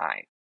 oh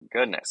my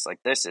goodness, like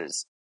this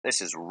is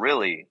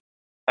really,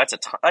 that's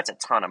a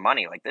ton of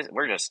money. Like this,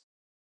 we're just,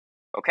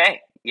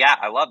 okay, yeah,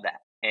 I love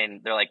that.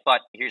 And they're like,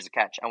 but here's the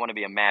catch, I want to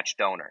be a match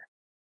donor.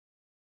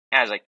 And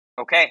I was like,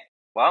 okay,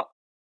 well,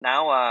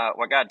 now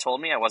what God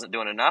told me I wasn't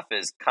doing enough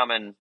is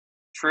coming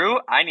true.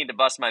 I need to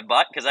bust my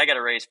butt because I got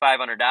to raise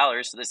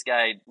 $500 so this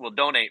guy will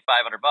donate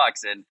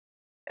 $500.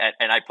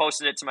 And I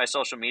posted it to my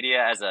social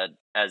media as a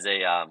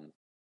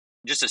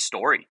just a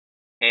story.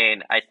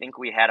 And I think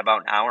we had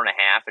about an hour and a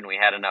half, and we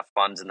had enough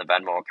funds in the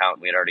Venmo account,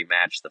 and we had already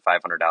matched the $500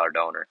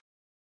 donor.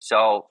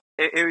 So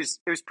it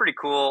was pretty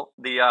cool.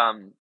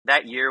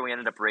 That year we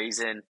ended up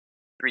raising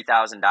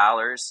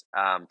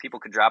 $3,000. People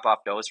could drop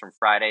off does from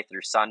Friday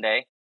through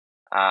Sunday.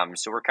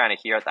 So we're kind of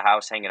here at the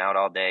house hanging out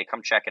all day.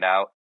 Come check it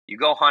out. You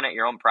go hunt at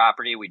your own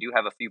property. We do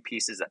have a few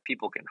pieces that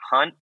people can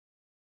hunt,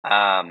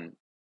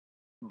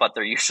 but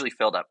they're usually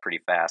filled up pretty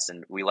fast,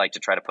 and we like to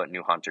try to put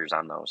new hunters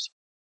on those,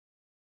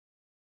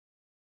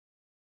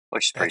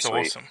 which is pretty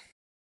sweet. Awesome.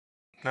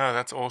 No,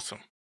 that's awesome.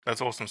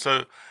 That's awesome.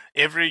 So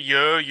every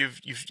year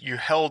you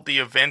held the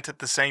event at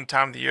the same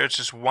time of the year. It's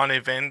just one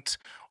event,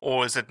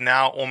 or is it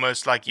now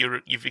almost like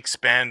you've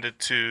expanded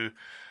to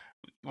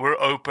we're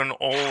open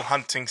all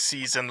hunting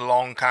season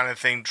long kind of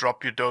thing?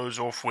 Drop your does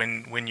off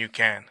when you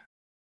can.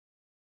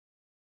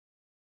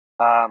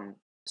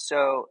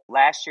 So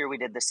last year we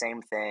did the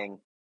same thing,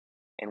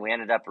 and we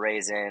ended up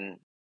raising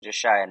just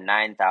shy of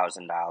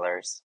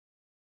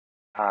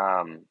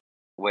 $9,000.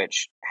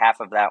 Which half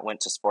of that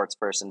went to Sports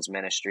Persons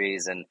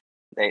Ministries, and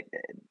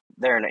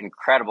they're an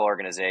incredible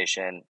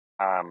organization.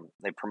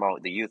 They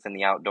promote the youth in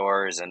the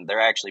outdoors, and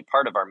they're actually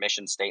part of our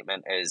mission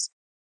statement is,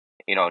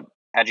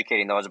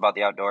 educating those about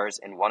the outdoors.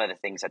 And one of the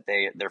things that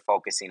they're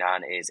focusing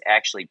on is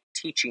actually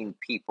teaching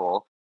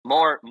people,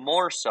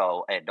 more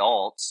so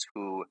adults,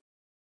 who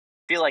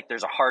feel like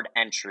there's a hard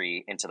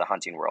entry into the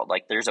hunting world.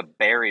 Like there's a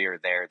barrier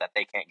there that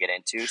they can't get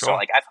into. Sure. So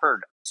like I've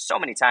heard so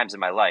many times in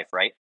my life,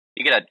 right?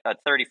 You get a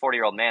 30,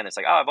 40-year-old man that's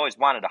like, oh, I've always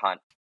wanted to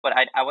hunt, but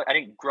I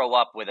didn't grow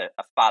up with a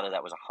father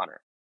that was a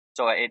hunter.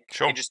 So it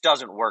just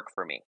doesn't work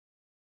for me.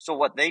 So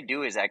what they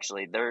do is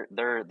actually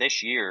they're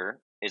this year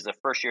is the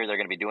first year they're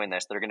going to be doing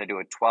this. They're going to do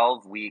a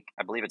 12-week,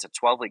 I believe it's a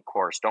 12-week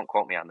course. Don't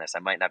quote me on this. I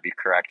might not be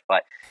correct,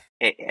 but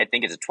I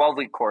think it's a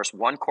 12-week course,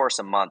 one course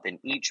a month. And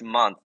each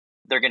month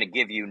they're going to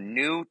give you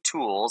new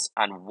tools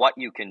on what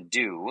you can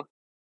do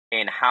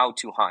and how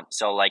to hunt.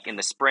 So like in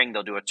the spring,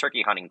 they'll do a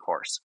turkey hunting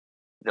course.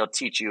 They'll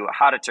teach you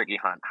how to turkey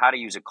hunt, how to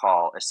use a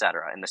call,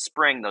 etc. In the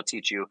spring, they'll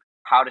teach you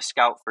how to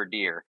scout for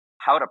deer,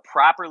 how to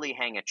properly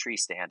hang a tree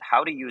stand,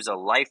 how to use a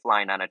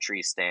lifeline on a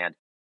tree stand,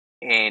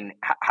 and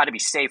how to be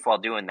safe while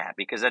doing that,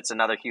 because that's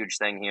another huge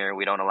thing here.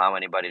 We don't allow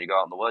anybody to go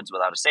out in the woods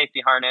without a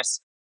safety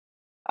harness.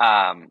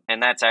 And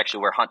that's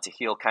actually where Hunt to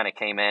Heal kind of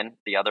came in,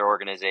 the other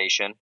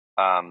organization.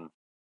 Hunt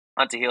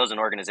to Heal is an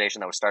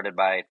organization that was started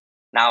by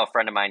now a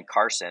friend of mine,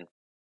 Carson,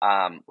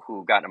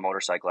 who got in a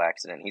motorcycle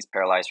accident. He's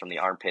paralyzed from the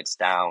armpits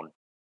down.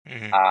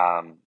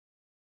 Mm-hmm.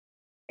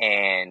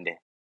 And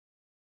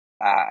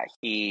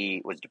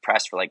he was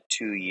depressed for like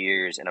 2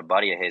 years, and a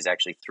buddy of his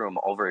actually threw him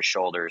over his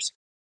shoulders,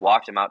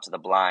 walked him out to the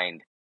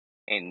blind,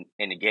 and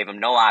he gave him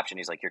no option.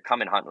 He's like, you're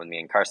coming hunting with me.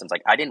 And Carson's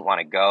like, I didn't want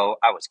to go.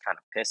 I was kind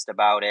of pissed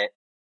about it.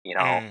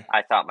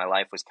 I thought my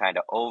life was kind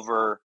of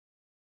over.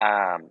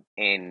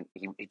 And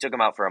he took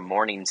him out for a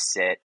morning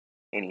sit,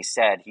 and he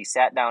said he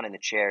sat down in the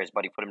chair. His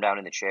buddy put him down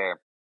in the chair,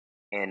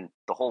 and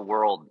the whole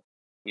world,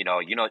 you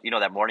know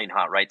that morning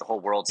hunt, right? The whole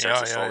world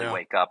starts to slowly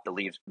wake up. The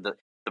leaves, the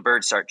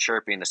birds start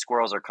chirping. The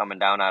squirrels are coming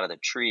down out of the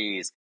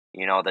trees.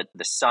 The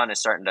sun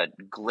is starting to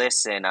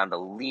glisten on the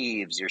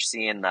leaves. You're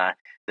seeing the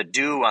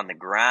dew on the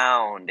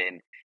ground.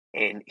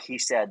 And he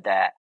said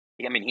that,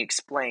 he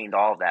explained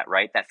all of that,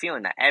 right? That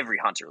feeling that every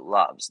hunter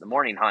loves. The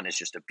morning hunt is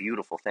just a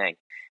beautiful thing.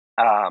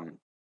 And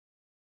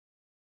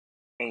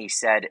he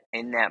said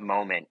in that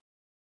moment,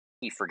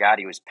 he forgot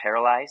he was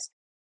paralyzed.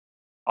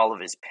 All of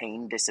his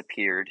pain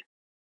disappeared.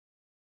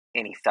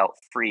 And he felt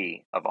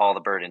free of all the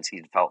burdens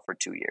he'd felt for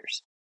 2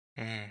 years.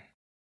 Mm.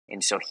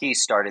 And so he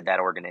started that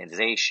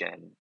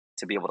organization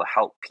to be able to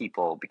help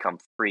people become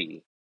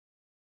free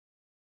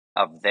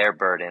of their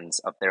burdens,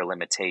 of their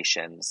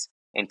limitations,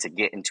 and to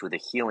get into the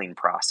healing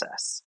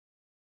process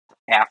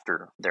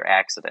after their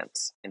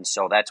accidents. And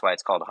so that's why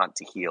it's called Hunt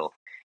to Heal,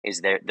 is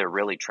they're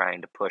really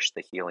trying to push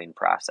the healing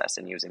process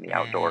and using the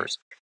outdoors.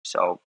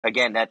 So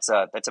again, that's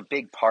a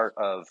big part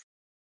of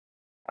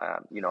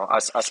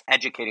us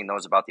educating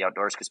those about the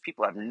outdoors, because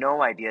people have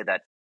no idea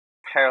that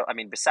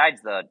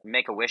besides the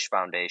Make-A-Wish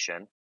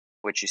Foundation,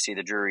 which you see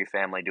the Drury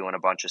family doing a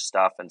bunch of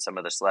stuff, and some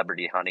of the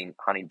celebrity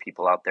hunting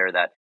people out there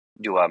that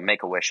do a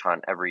Make-A-Wish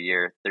hunt every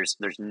year, there's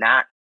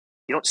not,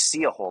 you don't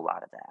see a whole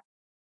lot of that.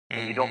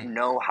 And you don't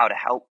know how to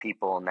help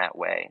people in that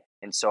way.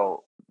 And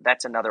so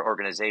that's another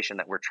organization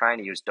that we're trying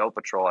to use Doe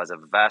Patrol as a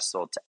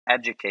vessel to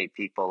educate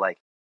people. Like,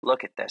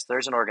 look at this.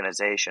 There's an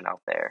organization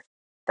out there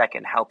that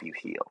can help you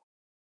heal.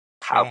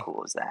 How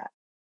cool is that?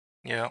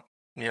 Yeah.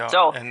 Yeah.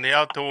 So, and the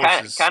outdoors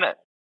is kind of.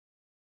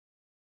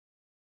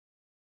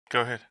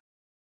 Go ahead.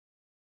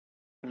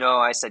 No,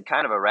 I said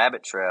kind of a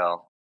rabbit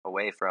trail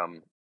away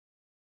from.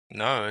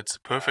 No, it's a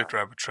perfect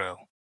rabbit trail.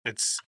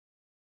 It's,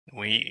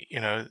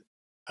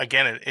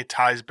 again, it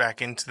ties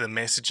back into the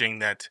messaging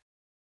that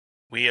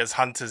we as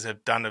hunters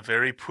have done a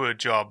very poor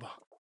job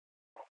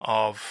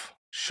of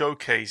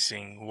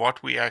showcasing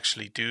what we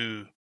actually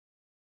do.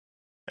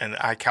 And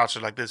I couch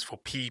it like this: for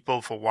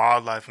people, for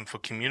wildlife, and for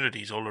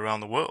communities all around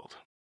the world.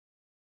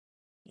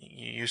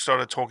 You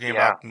started talking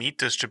about meat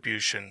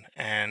distribution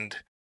and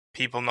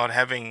people not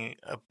having,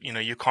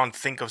 you can't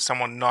think of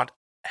someone not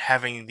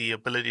having the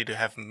ability to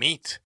have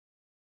meat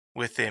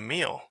with their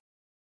meal.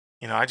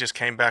 I just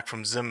came back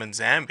from Zim in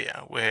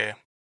Zambia, where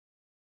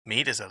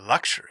meat is a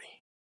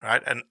luxury,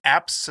 right? An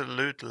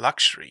absolute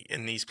luxury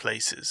in these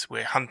places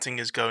where hunting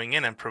is going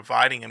in and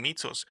providing a meat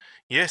source.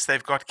 Yes,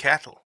 they've got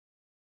cattle,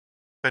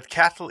 but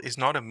cattle is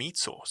not a meat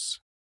source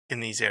in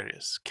these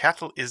areas.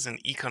 Cattle is an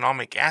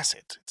economic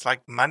asset. It's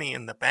like money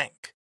in the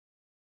bank.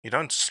 You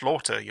don't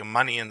slaughter your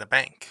money in the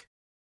bank.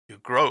 You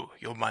grow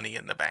your money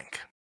in the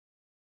bank.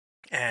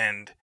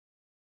 And,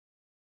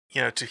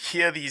 to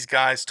hear these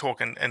guys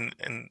talk,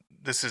 and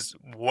this is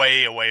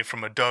way away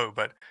from a doe,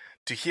 but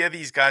to hear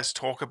these guys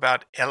talk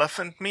about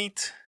elephant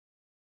meat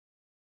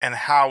and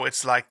how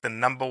it's like the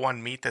number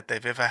one meat that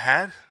they've ever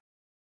had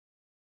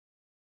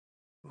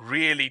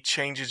really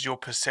changes your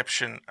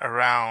perception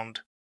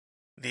around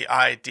the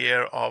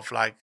idea of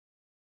like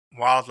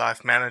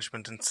wildlife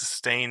management and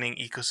sustaining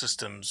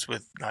ecosystems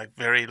with like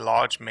very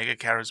large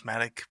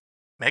megacharismatic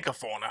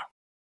megafauna,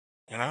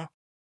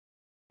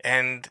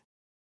 and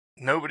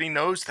nobody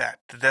knows that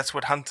that's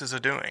what hunters are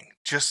doing.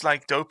 Just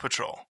like Doe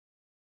Patrol,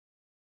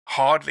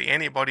 hardly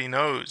anybody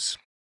knows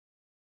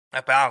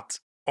about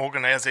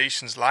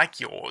organizations like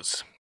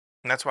yours,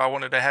 and that's why I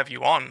wanted to have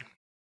you on,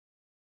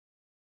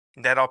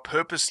 that are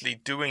purposely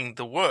doing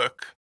the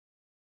work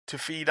to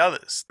feed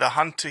others, the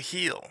hunt to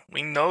heal.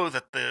 We know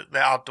that the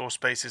outdoor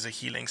space is a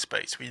healing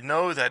space. We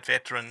know that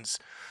veterans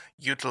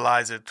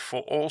utilize it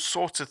for all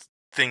sorts of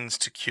things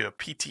to cure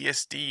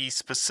PTSD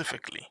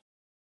specifically.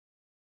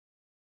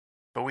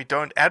 But we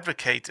don't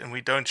advocate and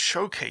we don't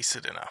showcase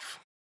it enough.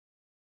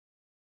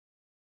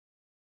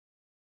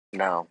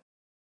 No,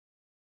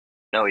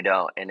 we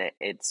don't. And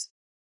it's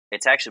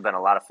actually been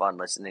a lot of fun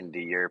listening to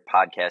your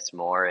podcast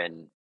more.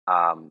 And,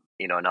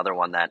 another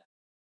one that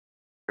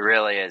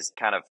really has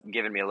kind of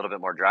given me a little bit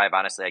more drive.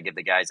 Honestly, I give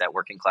the guys at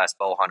Working Class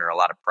Bow Hunter a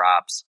lot of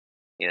props.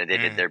 They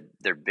did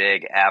their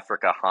big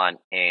Africa hunt,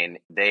 and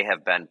they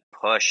have been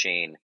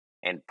pushing,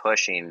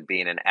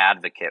 being an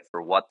advocate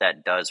for what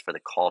that does for the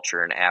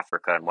culture in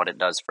Africa and what it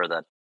does for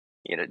the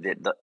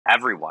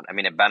everyone. I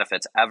mean, it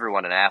benefits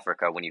everyone in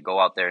Africa when you go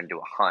out there and do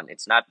a hunt.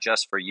 It's not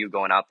just for you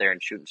going out there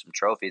and shooting some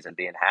trophies and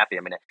being happy.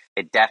 I mean,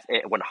 it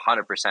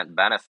 100%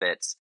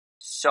 benefits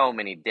so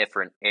many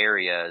different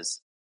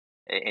areas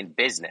in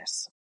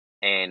business.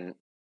 And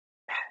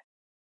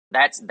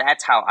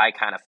that's how I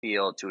kind of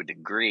feel to a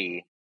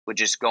degree with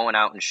just going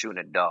out and shooting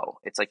a doe.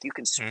 It's like you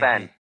can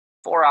spend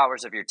 4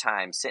 hours of your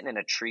time sitting in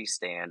a tree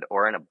stand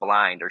or in a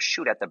blind or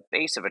shoot at the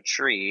base of a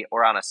tree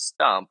or on a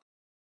stump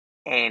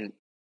and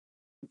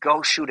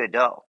go shoot a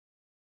doe.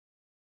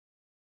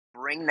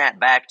 Bring that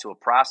back to a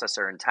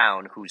processor in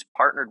town who's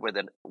partnered with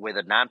a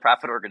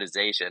nonprofit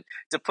organization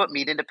to put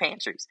meat into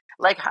pantries.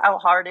 Like, how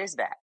hard is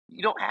that?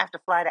 You don't have to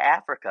fly to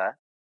Africa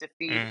to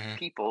feed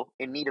people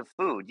in need of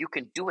food. You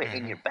can do it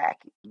in your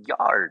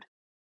backyard.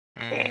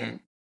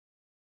 And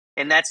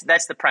that's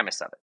the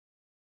premise of it.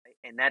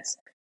 And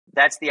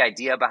that's the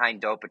idea behind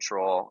Doe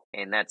Patrol,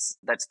 and that's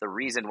the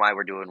reason why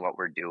we're doing what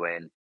we're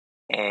doing.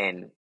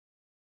 And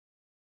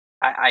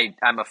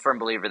I'm a firm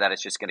believer that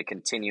it's just going to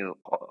continue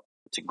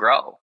to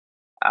grow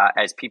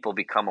as people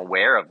become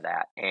aware of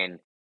that. And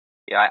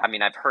I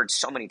mean, I've heard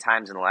so many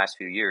times in the last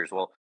few years,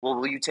 well,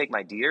 will you take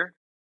my deer?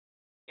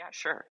 Yeah,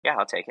 sure. Yeah,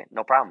 I'll take it.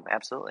 No problem.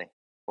 Absolutely.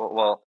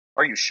 Well,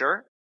 are you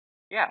sure?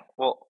 Yeah.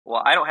 Well,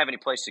 I don't have any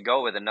place to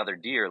go with another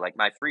deer. Like,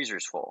 my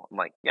freezer's full. I'm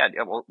like, yeah,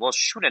 we'll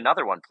shoot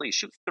another one, please.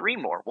 Shoot 3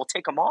 more. We'll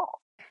take them all.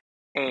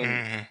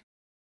 And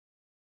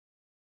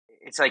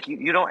it's like,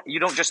 you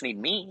don't just need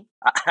me.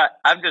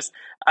 I'm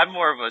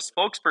more of a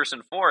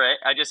spokesperson for it.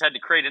 I just had to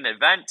create an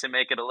event to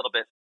make it a little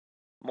bit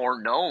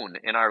more known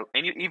in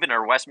even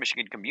our West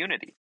Michigan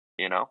community,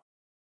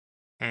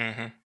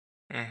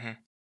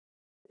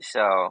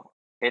 So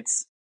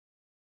it's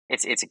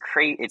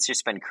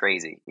just been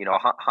crazy.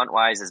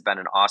 HuntWise has been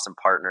an awesome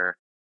partner.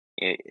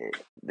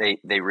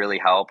 They really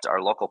helped.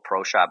 Our local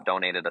pro shop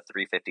donated a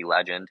 350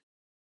 Legend,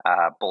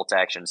 bolt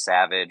action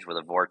Savage with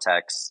a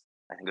Vortex.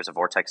 I think it was a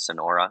Vortex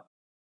Sonora.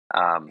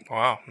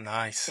 Wow,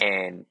 nice.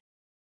 And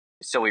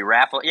so we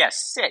raffled. Yeah,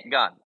 sick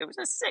gun. It was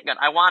a sick gun.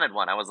 I wanted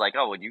one. I was like,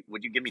 oh, would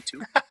you give me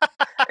 2?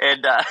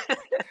 And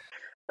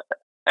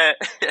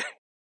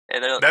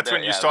That's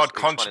when you start it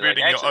was funny,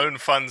 contributing like, your own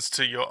funds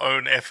to your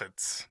own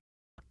efforts.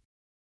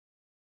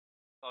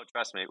 Oh,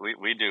 trust me,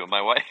 we do.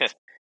 My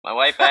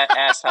wife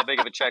asked how big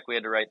of a check we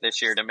had to write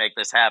this year to make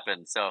this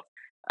happen. So,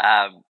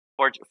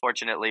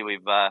 fortunately,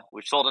 we've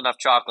sold enough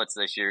chocolates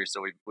this year,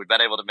 so we've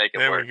been able to make it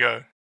There work. we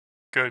go.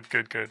 Good.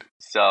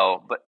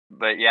 So,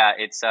 but yeah,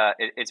 it's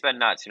been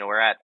nuts. You know, we're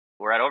at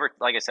over,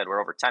 like I said, we're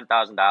over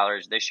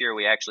 $10,000 this year.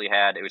 We actually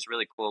had, it was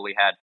really cool. We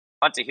had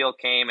Hunt to Heal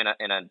came, and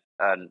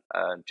a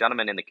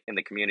gentleman in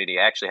the community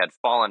actually had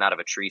fallen out of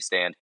a tree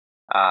stand.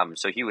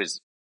 So he was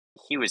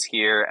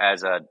here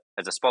as a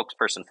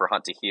spokesperson for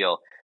Hunt to Heal.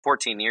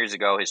 14 years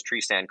ago, his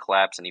tree stand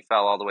collapsed and he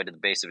fell all the way to the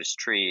base of his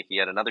tree. He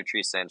had another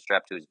tree stand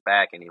strapped to his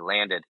back, and he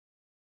landed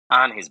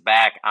on his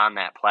back on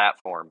that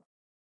platform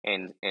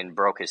and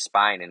broke his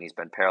spine, and he's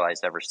been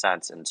paralyzed ever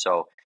since. And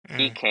so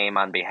he came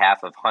on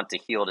behalf of Hunt to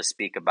Heal to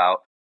speak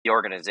about the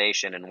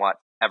organization and what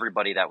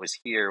everybody that was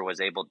here was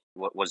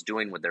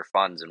doing with their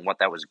funds and what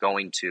that was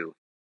going to.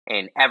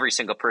 And every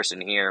single person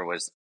here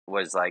was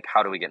like,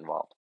 how do we get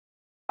involved?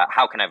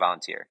 How can I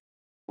volunteer?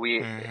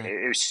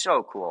 It was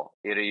so cool.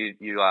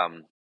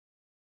 Dog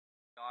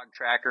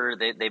Tracker,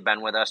 they've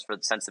been with us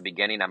since the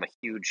beginning. I'm a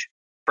huge,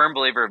 firm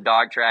believer of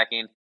dog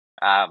tracking.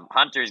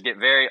 Hunters get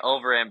very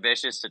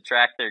overambitious to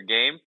track their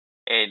game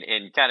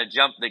and kind of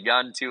jump the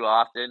gun too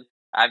often.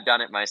 I've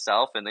done it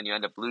myself, and then you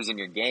end up losing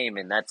your game,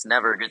 and that's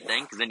never a good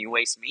thing because then you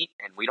waste meat,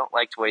 and we don't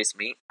like to waste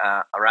meat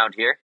around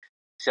here.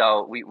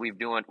 So we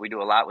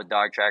do a lot with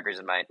dog trackers,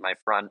 and my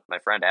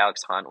friend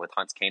Alex Hunt with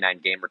Hunt's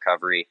Canine Game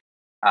Recovery,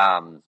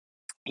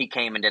 he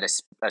came and did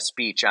a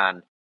speech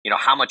on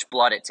how much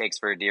blood it takes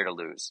for a deer to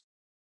lose,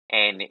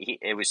 and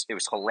it was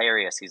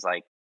hilarious. He's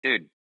like,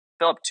 dude,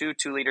 fill up 2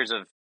 liters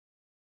of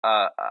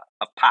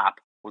pop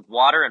with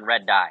water and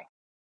red dye,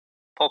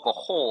 poke a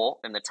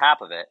hole in the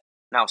top of it.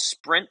 Now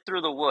sprint through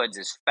the woods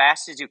as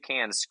fast as you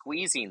can,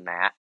 squeezing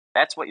that.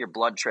 That's what your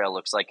blood trail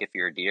looks like if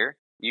you're a deer.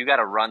 You got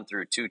to run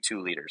through 2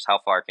 liters.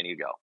 How far can you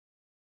go?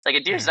 It's like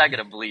a deer's not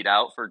going to bleed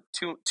out for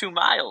 2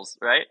 miles,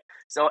 right?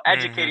 So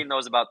educating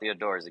those about the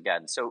outdoors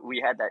again. So we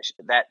had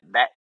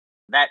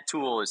that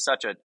tool is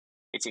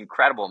it's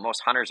incredible.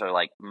 Most hunters are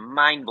like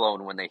mind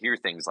blown when they hear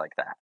things like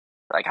that.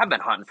 Like, I've been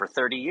hunting for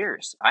 30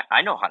 years.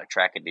 I know how to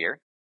track a deer.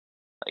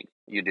 Like,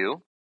 you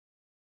do?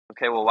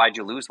 Okay, well, why'd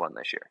you lose one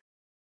this year?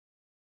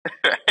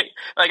 Right?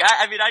 Like,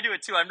 I mean, I do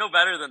it too. I'm no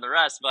better than the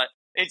rest, but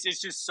it's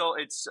just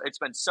it's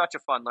been such a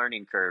fun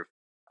learning curve.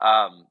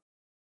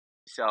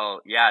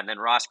 So yeah, and then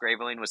Ross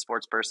Graveling with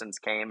Sportspersons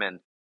came,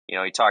 and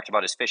he talked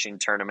about his fishing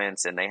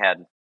tournaments, and they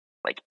had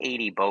like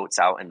 80 boats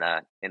out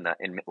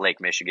in Lake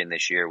Michigan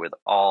this year with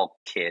all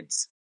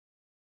kids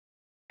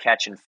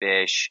catching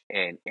fish,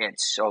 and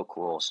it's so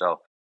cool.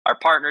 So our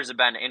partners have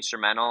been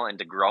instrumental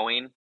into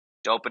growing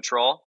Doe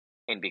Patrol,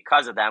 and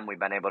because of them, we've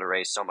been able to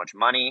raise so much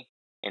money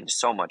and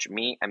so much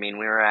meat. I mean,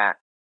 we're at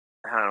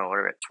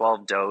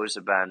 12 does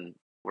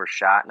were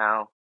shot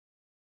now.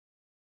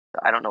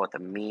 I don't know what the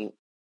meat,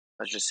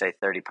 let's just say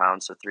 30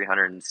 pounds, so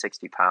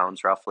 360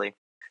 pounds roughly.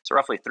 So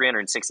roughly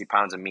 360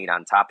 pounds of meat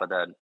on top of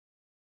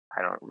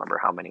I don't remember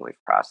how many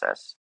we've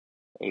processed,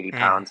 80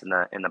 pounds in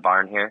the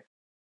barn here.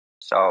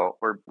 So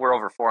we're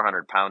over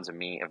 400 pounds of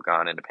meat have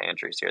gone into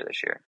pantries here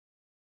this year,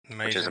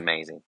 which is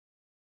amazing.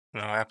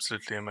 No,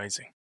 absolutely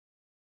amazing.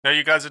 No,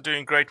 you guys are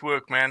doing great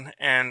work, man.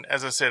 And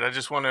as I said,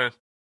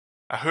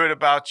 I heard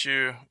about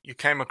you. You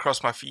came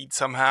across my feed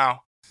somehow,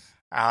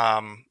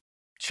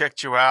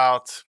 checked you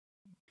out,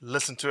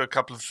 listened to a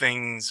couple of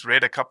things,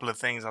 read a couple of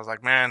things. I was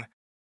like, man,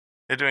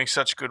 they're doing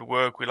such good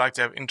work. We like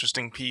to have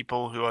interesting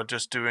people who are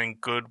just doing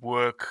good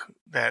work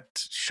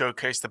that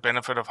showcase the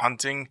benefit of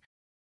hunting.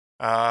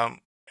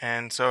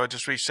 And so I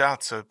just reached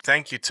out. So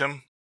thank you,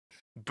 Tim.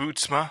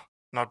 Bootsma,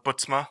 not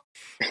Bootsma.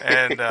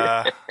 And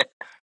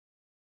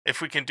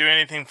if we can do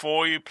anything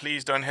for you,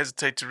 please don't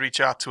hesitate to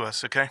reach out to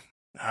us, okay?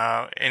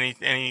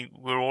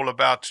 We're all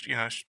about,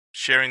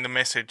 sharing the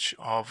message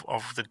of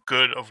the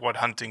good of what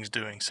hunting's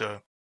doing.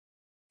 So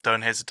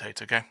don't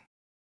hesitate, okay?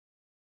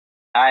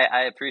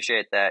 I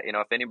appreciate that.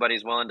 If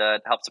anybody's willing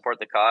to help support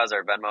the cause,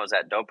 our Venmo's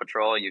at Doe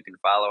Patrol. You can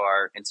follow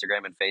our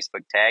Instagram and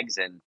Facebook tags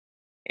and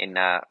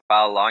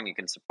follow along. You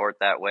can support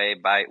that way.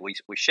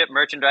 We ship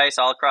merchandise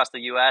all across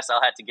the U.S.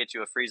 I'll have to get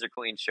you a freezer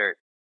clean shirt.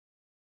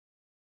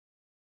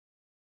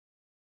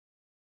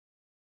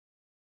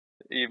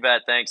 You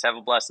bet. Thanks. Have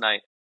a blessed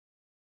night.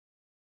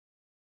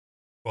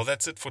 Well,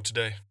 that's it for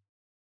today.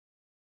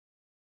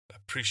 I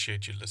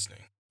appreciate you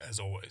listening, as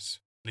always.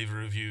 Leave a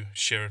review,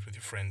 share it with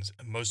your friends,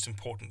 and most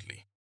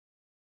importantly,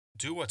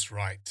 do what's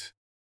right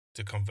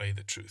to convey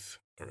the truth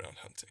around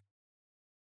hunting.